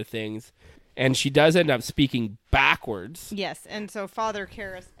doing other things. And she does end up speaking backwards. Yes, and so Father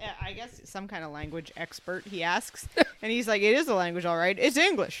Karras, I guess some kind of language expert, he asks, and he's like, it is a language, all right. It's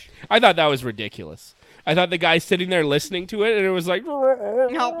English. I thought that was ridiculous. I thought the guy sitting there listening to it, and it was like,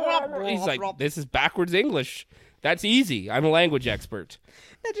 he's like, this is backwards English. That's easy. I'm a language expert.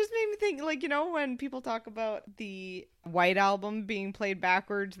 That just made me think, like, you know, when people talk about the White Album being played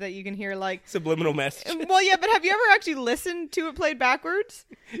backwards, that you can hear, like... Subliminal message. Well, yeah, but have you ever actually listened to it played backwards?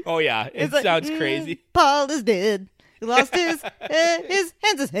 Oh, yeah. It sounds crazy. Paul is dead. He lost his hands,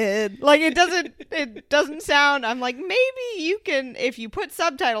 his head. Like, it doesn't sound... I'm like, maybe you can... If you put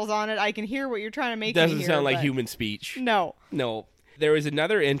subtitles on it, I can hear what you're trying to make me hear. Doesn't sound like human speech. No. There was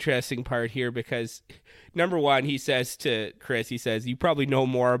another interesting part here because... Number one, he says to Chris, you probably know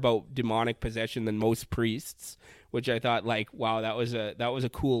more about demonic possession than most priests, which I thought, like, wow, that was a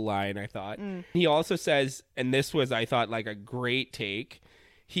cool line, I thought. He also says, and this was, I thought, like a great take,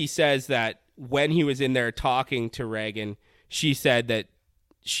 he says that when he was in there talking to Regan, she said that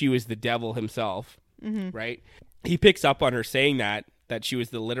she was the devil himself, right? He picks up on her saying that she was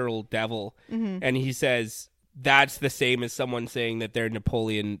the literal devil, and he says... That's the same as someone saying that they're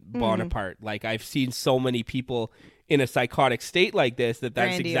Napoleon Bonaparte. Like, I've seen so many people in a psychotic state like this that's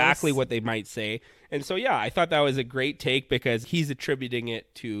Grandiose. exactly what they might say. And so, yeah, I thought that was a great take because he's attributing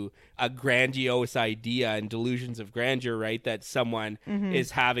it to a grandiose idea and delusions of grandeur, right? That someone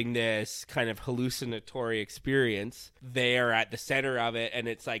is having this kind of hallucinatory experience. They're at the center of it, and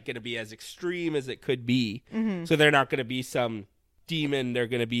it's like going to be as extreme as it could be. So they're not going to be some... demon, they're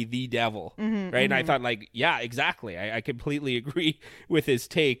going to be the devil, right? And I thought, like, yeah, exactly. I completely agree with his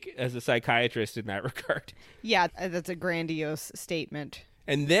take as a psychiatrist in that regard. Yeah, that's a grandiose statement.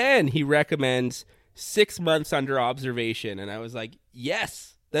 And then he recommends 6 months under observation, and I was like,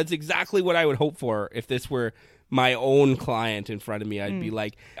 yes, that's exactly what I would hope for if this were my own client in front of me. I'd be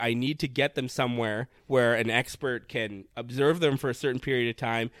like, I need to get them somewhere where an expert can observe them for a certain period of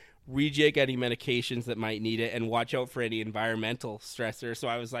time, rejig any medications that might need it, and watch out for any environmental stressor. So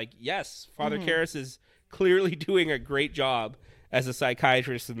I was like, yes, Father Karras is clearly doing a great job as a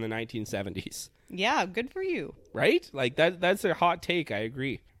psychiatrist in the 1970s. Yeah, good for you. Right? Like, that's a hot take. I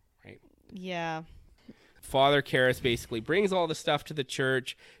agree. Right? Yeah. Father Karras basically brings all the stuff to the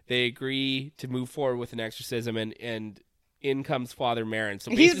church. They agree to move forward with an exorcism, and in comes Father Marin. So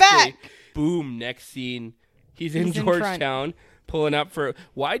basically, he's back! Boom, next scene. He's in Georgetown. Pulling up for...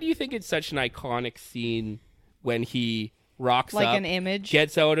 Why do you think it's such an iconic scene when he rocks like up, an image,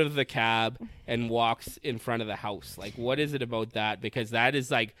 gets out of the cab, and walks in front of the house? Like, what is it about that? Because that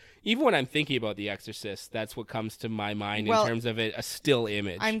is like... Even when I'm thinking about The Exorcist, that's what comes to my mind in terms of it, a still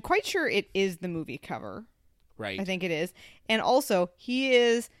image. I'm quite sure it is the movie cover. Right. I think it is. And also, he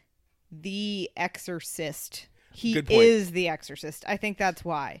is the Exorcist. He is the Exorcist. I think that's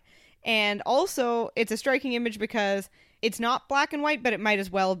why. And also, it's a striking image because... It's not black and white, but it might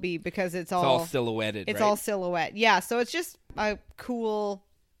as well be because it's all silhouetted. It's right? all silhouette. Yeah, so it's just a cool,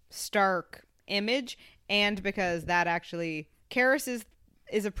 stark image, and because that actually Karras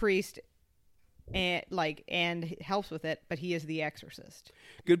is a priest, and helps with it, but he is the exorcist.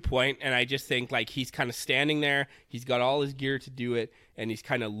 Good point. And I just think like he's kind of standing there. He's got all his gear to do it, and he's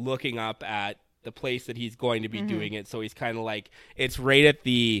kind of looking up at the place that he's going to be doing it. So he's kind of like it's right at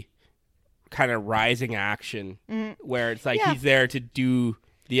the kind of rising action where it's like he's there to do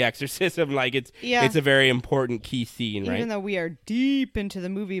the exorcism. Like it's a very important key scene, right? Even though we are deep into the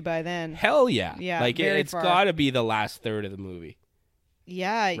movie by then. Hell yeah. Yeah. Like it's got to be the last third of the movie.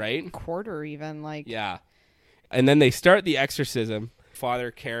 Yeah. Right? Quarter even. Like. Yeah. And then they start the exorcism.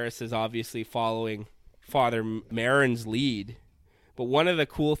 Father Karras is obviously following Father Marin's lead. But one of the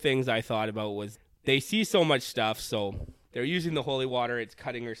cool things I thought about was they see so much stuff, so they're using the holy water, it's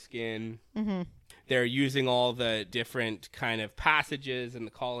cutting her skin. Mm-hmm. They're using all the different kind of passages and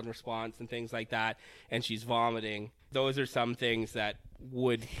the call and response and things like that, and she's vomiting. Those are some things that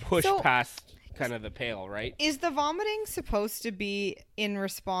would push past kind of the pail, right? Is the vomiting supposed to be in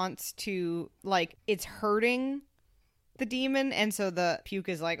response to, like, it's hurting the demon, and so the puke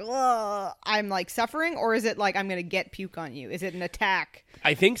is like, ugh, I'm, like, suffering? Or is it like, I'm going to get puke on you? Is it an attack?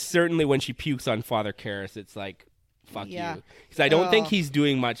 I think certainly when she pukes on Father Karras, it's like, fuck Yeah. you. Because I don't think Ugh. he's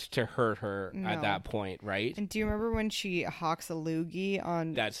doing much to hurt her No. at that point, right? And do you remember when she hawks a loogie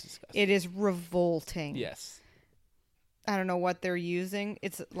on... That's disgusting. It is revolting. Yes. I don't know what they're using.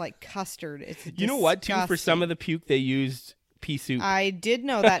 It's like custard. It's You know what, too? For disgusting. some of the puke, they used pea soup. I did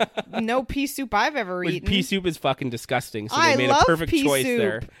know that. No pea soup I've ever Which eaten. pea soup is fucking disgusting, so I they made love a perfect pea choice soup.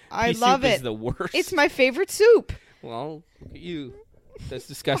 there. I Pea love soup it. is the worst. It's my favorite soup. Well, look at you. That's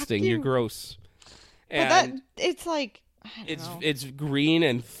disgusting. Fuck you. You're gross. But And it's like, I don't know. it's green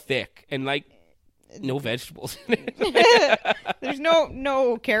and thick and like no vegetables in it. There's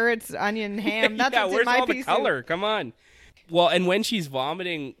no carrots, onion, ham. That's yeah, what's in where's my all the pea soup. color? Come on. Well, and when she's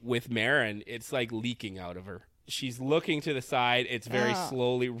vomiting with Marin, it's like leaking out of her. She's looking to the side. It's very Oh.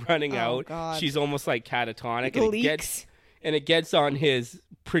 slowly running Oh, out. God. She's almost like catatonic. It And leaks. it gets on his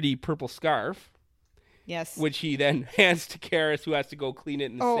pretty purple scarf, Yes. which he then hands to Karras, who has to go clean it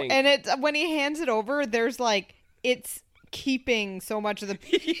in the Oh, sink. and it's when he hands it over, there's like, it's keeping so much of the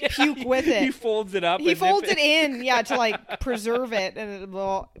Yeah, puke with it. He folds it up. He as if folds it in, yeah, to like preserve it, and it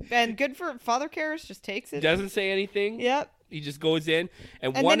will. And good for Father Karras, just takes it. Doesn't say anything. Yep. He just goes in,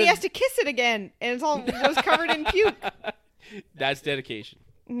 and And one then he of has to kiss it again, and it's all was covered in puke. that's dedication.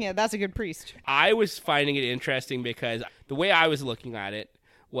 Yeah, that's a good priest. I was finding it interesting because the way I was looking at it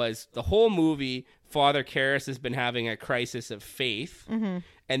was the whole movie, Father Karras has been having a crisis of faith. Mm-hmm.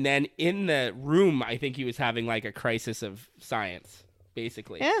 And then in the room, I think he was having like a crisis of science,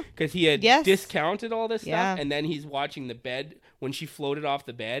 basically. Yeah. Because he had Yes. discounted all this Yeah. stuff. And then he's watching the bed when she floated off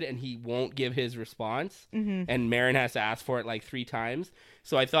the bed and he won't give his response. Mm-hmm. And Marin has to ask for it like 3 times.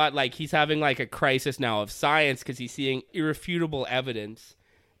 So I thought like he's having like a crisis now of science because he's seeing irrefutable evidence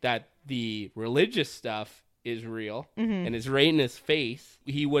that the religious stuff is real and is right in his face.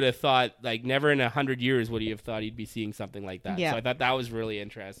 He would have thought like never in 100 years would he have thought he'd be seeing something like that. Yeah. So I thought that was really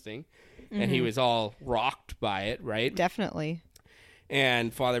interesting. And he was all rocked by it, right? Definitely.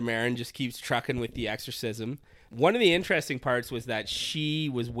 And Father Marin just keeps trucking with the exorcism. One of the interesting parts was that she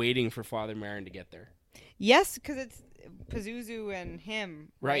was waiting for Father Marin to get there. Yes, because it's Pazuzu and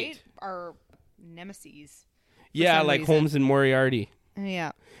him, right? Right. Are nemesis. Yeah, some like reason. Holmes and Moriarty.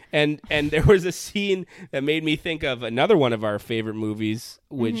 Yeah. And there was a scene that made me think of another one of our favorite movies,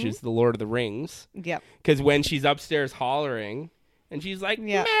 which is The Lord of the Rings. Yep. Because when she's upstairs hollering, and she's like,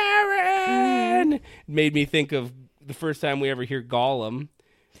 Yeah. Marin! It made me think of the first time we ever hear Gollum,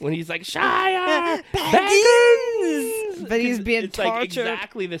 when he's like, Shire! Baggins! But he's being it's like tortured.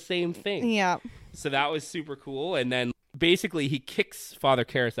 exactly the same thing. Yeah. So that was super cool. And then basically he kicks Father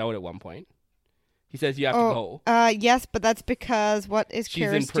Karras out at one point. He says, you have to go. Yes, but that's because what is She's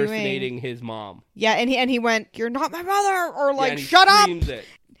Karras impersonating doing? his mom. Yeah, and he went, "You're not my mother," or Yeah, like, and he "Shut up." screams it.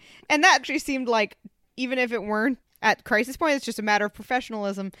 And that actually seemed like, even if it weren't at crisis point, it's just a matter of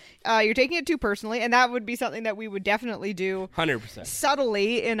professionalism. You're taking it too personally, and that would be something that we would definitely do 100%.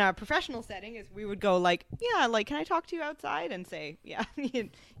 subtly in a professional setting. Is we would go like, "Yeah, like, can I talk to you outside?" And say, "Yeah, you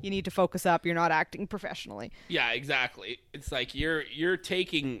need to focus up. You're not acting professionally." Yeah, exactly. It's like you're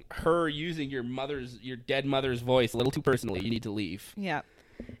taking her using your dead mother's voice a little too personally. You need to leave. Yeah,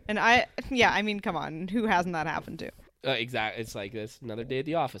 and I mean, come on, who hasn't that happened to? Exactly. It's like this another day at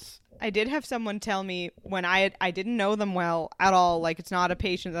the office. I did have someone tell me when I didn't know them well at all. Like, it's not a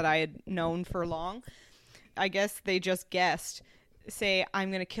patient that I had known for long. I guess they just guessed. Say, "I'm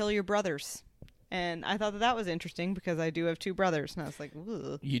going to kill your brothers." And I thought that was interesting because I do have 2 brothers. And I was like,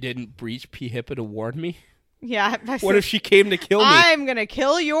 ugh. You didn't breach P. HIPAA to warn me? Yeah. What if she came to kill me? I'm going to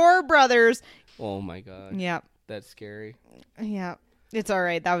kill your brothers. Oh my god. Yeah. That's scary. Yeah. It's all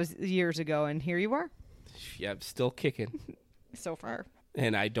right. That was years ago. And here you are. Yeah, I'm still kicking. So far.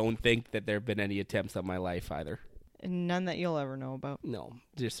 And I don't think that there have been any attempts on my life either. None that you'll ever know about. No,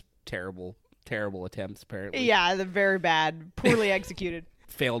 just terrible attempts apparently. Yeah. The very bad. Poorly executed.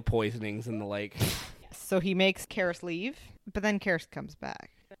 Failed poisonings and the like. So he makes Karras leave. But then Karras comes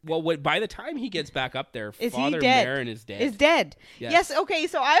back. Well, by the time he gets back up there, Is Father he dead? Marin is dead. Is dead. Yes. Yes. Okay.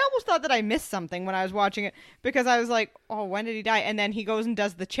 So I almost thought that I missed something when I was watching it because I was like, "Oh, when did he die?" And then he goes and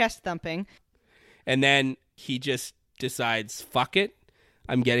does the chest thumping. And then he just decides, fuck it.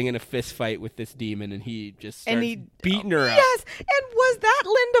 I'm getting in a fist fight with this demon, and he just starts beating her up. Yes. And was that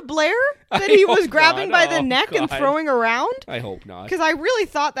Linda Blair that I he was hope grabbing not. by the Oh, neck and God. throwing around? I hope not. Because I really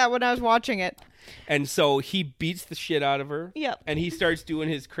thought that when I was watching it. And so he beats the shit out of her. Yep. And he starts doing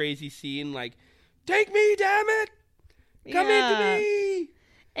his crazy scene like, take me, damn it! Come Yeah. into me!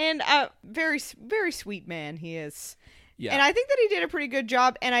 And very, very sweet man he is. Yeah. And I think that he did a pretty good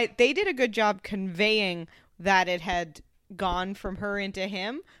job. And they did a good job conveying that it had gone from her into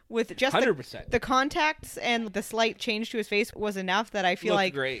him with just 100%. The contacts and the slight change to his face was enough that I feel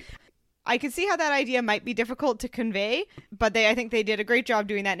like great. I could see how that idea might be difficult to convey, but I think they did a great job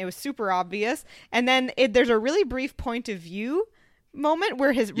doing that, and it was super obvious. And then there's a really brief point of view moment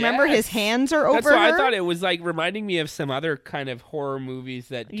where remember his hands are over That's why her? I thought it was like reminding me of some other kind of horror movies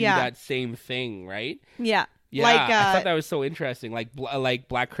that do that same thing, right? Yeah. Yeah, like, I thought that was so interesting. Like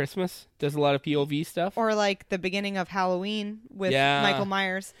Black Christmas does a lot of POV stuff. Or like the beginning of Halloween with Michael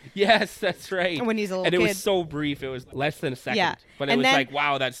Myers. Yes, that's right. When he's a little kid. And it was so brief. It was less than a second. Yeah. But it was like,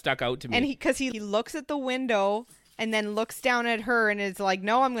 wow, that stuck out to me. And because he looks at the window and then looks down at her and is like,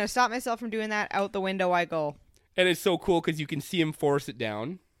 no, I'm going to stop myself from doing that. Out the window I go. And it's so cool because you can see him force it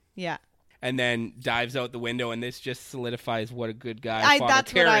down. Yeah. And then dives out the window, and this just solidifies what a good guy Father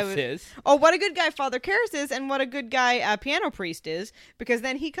Karras is. Oh, what a good guy Father Karras is, and what a good guy piano priest is, because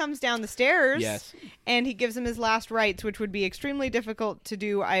then he comes down the stairs, and he gives him his last rites, which would be extremely difficult to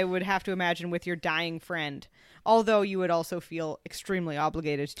do, I would have to imagine, with your dying friend. Although you would also feel extremely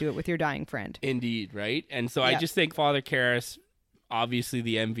obligated to do it with your dying friend. Indeed, right? And so I just think Father Karras, obviously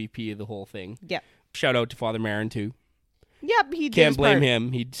the MVP of the whole thing. Yeah. Shout out to Father Marin, too. Yep, he did Can't his blame part.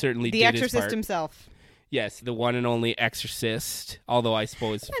 him. He certainly the did Exorcist his part. himself. Yes, the one and only Exorcist. Although I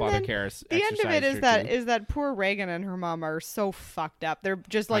suppose Father Karras. The end of it is that poor Reagan and her mom are so fucked up. They're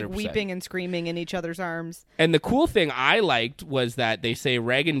just like 100%. weeping and screaming in each other's arms. And the cool thing I liked was that they say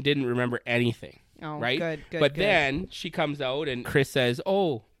Reagan didn't remember anything. Oh, right? Good. But then she comes out and Chris says,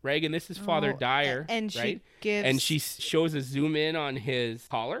 "Oh, Reagan, this is Father Dyer," and right? she shows a zoom in on his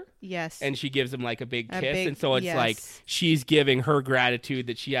collar. Yes. And she gives him like a big kiss. And so it's like she's giving her gratitude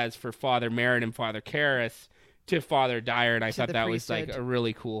that she has for Father Marin and Father Karras to Father Dyer. And I thought that was like a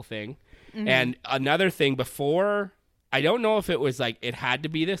really cool thing. Mm-hmm. And another thing before, I don't know if it was like it had to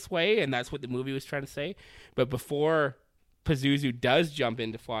be this way, and that's what the movie was trying to say. But before Pazuzu does jump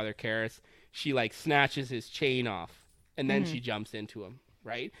into Father Karras, she like snatches his chain off and then she jumps into him.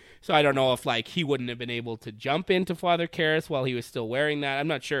 Right? So I don't know if like he wouldn't have been able to jump into Father Karras while he was still wearing that. I'm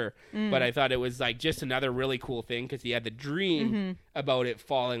not sure. But I thought it was like just another really cool thing because he had the dream about it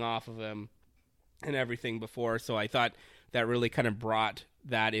falling off of him and everything before. So I thought that really kind of brought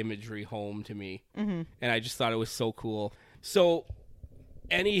that imagery home to me. And I just thought it was so cool. So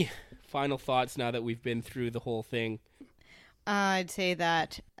any final thoughts now that we've been through the whole thing? I'd say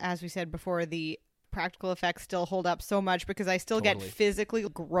that, as we said before, the practical effects still hold up so much because I still get physically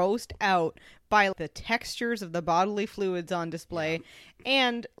grossed out by the textures of the bodily fluids on display.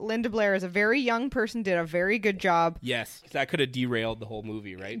 And Linda Blair, as a very young person, did a very good job. Yes, that could have derailed the whole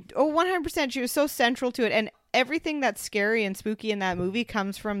movie, right? Oh, 100%. She was so central to it. And everything that's scary and spooky in that movie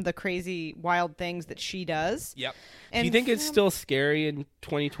comes from the crazy, wild things that she does. Yep. And do you think it's still scary in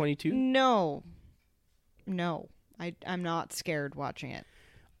 2022? No. I'm not scared watching it.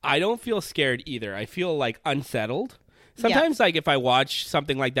 I don't feel scared either. I feel like unsettled. Sometimes like if I watch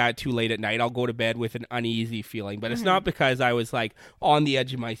something like that too late at night, I'll go to bed with an uneasy feeling. But it's not because I was like on the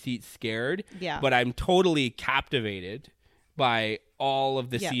edge of my seat scared. Yeah. But I'm totally captivated by all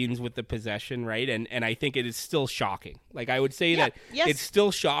of the scenes with the possession, right? And I think it is still shocking. Like I would say that it's still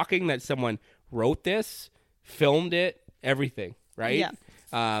shocking that someone wrote this, filmed it, everything, right? Yeah.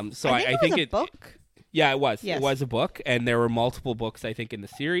 So I think it was a book. Yeah, it was. Yes. It was a book, and there were multiple books, I think, in the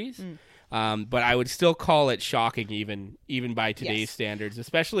series. But I would still call it shocking even by today's standards,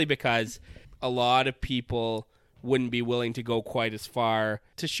 especially because a lot of people wouldn't be willing to go quite as far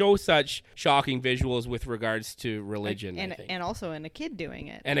to show such shocking visuals with regards to religion. And also in a kid doing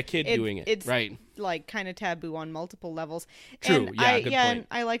it. And a kid doing it, it's right. like kind of taboo on multiple levels. True, and good point. And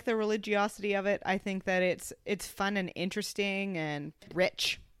I like the religiosity of it. I think that it's fun and interesting and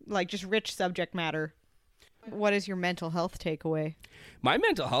rich, like just rich subject matter. What is your mental health takeaway? My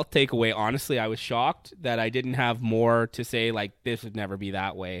mental health takeaway, honestly, I was shocked that I didn't have more to say, like, this would never be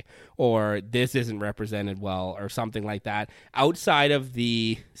that way, or this isn't represented well, or something like that. Outside of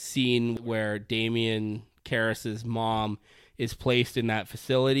the scene where Damien Karras' mom is placed in that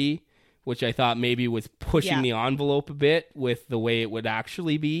facility, which I thought maybe was pushing the envelope a bit with the way it would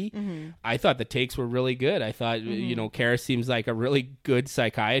actually be, I thought the takes were really good. I thought, Karras seems like a really good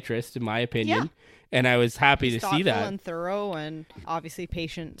psychiatrist, in my opinion. Yeah. And I was happy to see that. Thoughtful and thorough and obviously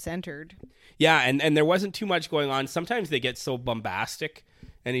patient-centered. Yeah, and there wasn't too much going on. Sometimes they get so bombastic.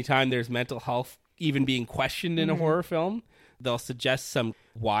 Anytime there's mental health even being questioned in a horror film, they'll suggest some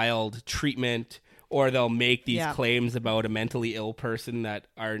wild treatment or they'll make these Yeah. claims about a mentally ill person that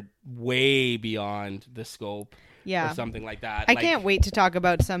are way beyond the scope Yeah. or something like that. I can't wait to talk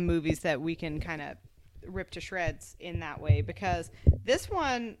about some movies that we can kind of rip to shreds in that way, because this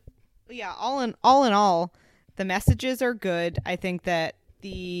one, yeah, all in all, the messages are good. I think that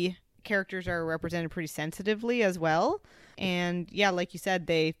the characters are represented pretty sensitively as well. And yeah, like you said,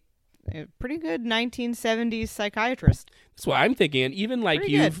 they pretty good 1970s psychiatrist. That's what I'm thinking. And even like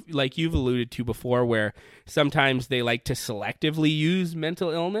you've alluded to before, where sometimes they like to selectively use mental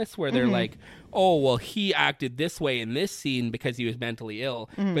illness, where they're like, oh, well, he acted this way in this scene because he was mentally ill,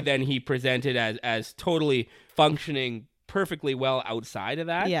 but then he presented as totally functioning perfectly well outside of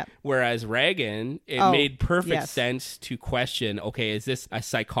that. Yeah. Whereas Reagan, it made perfect sense to question, okay, is this a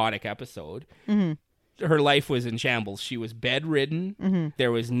psychotic episode? Her life was in shambles. She was bedridden.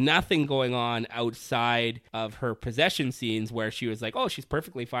 There was nothing going on outside of her possession scenes where she was like, oh, she's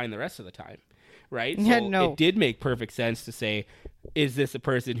perfectly fine the rest of the time. Right? Yeah, So no. it did make perfect sense to say, is this a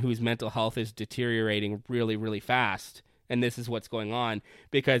person whose mental health is deteriorating really, really fast? And this is what's going on,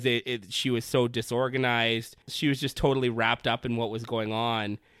 because she was so disorganized. She was just totally wrapped up in what was going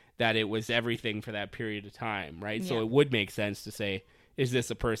on, that it was everything for that period of time. Right? So Yeah. it would make sense to say, is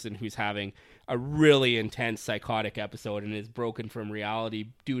this a person who's having a really intense psychotic episode and is broken from reality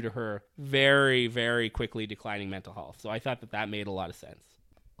due to her very, very quickly declining mental health? So I thought that made a lot of sense.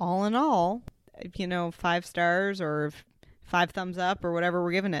 All in all, 5 stars or 5 thumbs up or whatever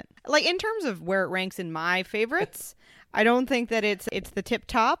we're giving it. Like, in terms of where it ranks in my favorites, I don't think that it's the tip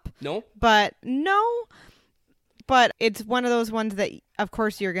top. No? But it's one of those ones that, of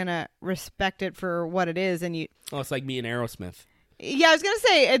course, you're going to respect it for what it is. And Oh, it's like me and Aerosmith. yeah, I was going to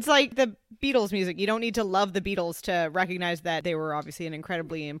say, it's like the Beatles music. You don't need to love the Beatles to recognize that they were obviously an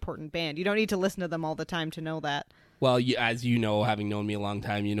incredibly important band. You don't need to listen to them all the time to know that. Well, as you know, having known me a long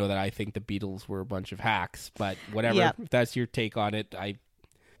time, you know that I think the Beatles were a bunch of hacks. But whatever, Yeah. if that's your take on it,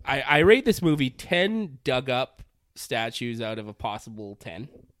 I rate this movie 10 dug up statues out of a possible 10.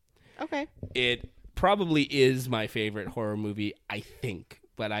 Okay. It probably is my favorite horror movie, I think.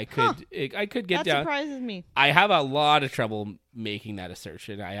 But I could get That down. surprises me. I have a lot of trouble making that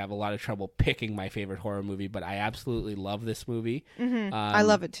assertion. I have a lot of trouble picking my favorite horror movie, but I absolutely love this movie. I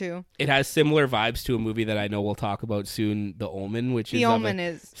love it too. It has similar vibes to a movie that I know we'll talk about soon, The Omen, which The is Omen of a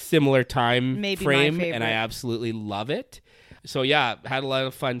is similar time maybe my frame, favorite. and I absolutely love it. So yeah, had a lot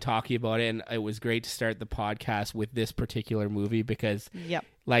of fun talking about it, and it was great to start the podcast with this particular movie because, Yep.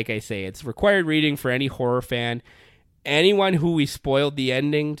 like I say, it's required reading for any horror fan. Anyone who we spoiled the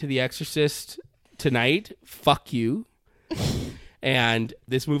ending to The Exorcist tonight, fuck you. And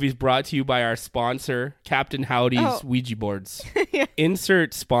this movie's brought to you by our sponsor, Captain Howdy's Ouija boards.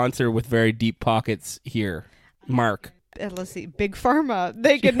 Insert sponsor with very deep pockets here. Mark. Let's see. Big Pharma.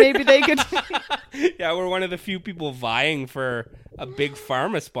 They could. Yeah, we're one of the few people vying for a Big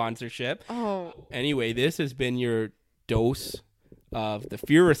Pharma sponsorship. Oh. Anyway, this has been your dose of the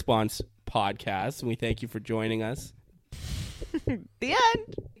Fear Response podcast, and we thank you for joining us. The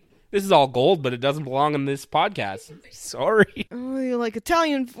end. This is all gold, but it doesn't belong in this podcast. Sorry. Oh, you like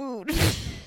Italian food.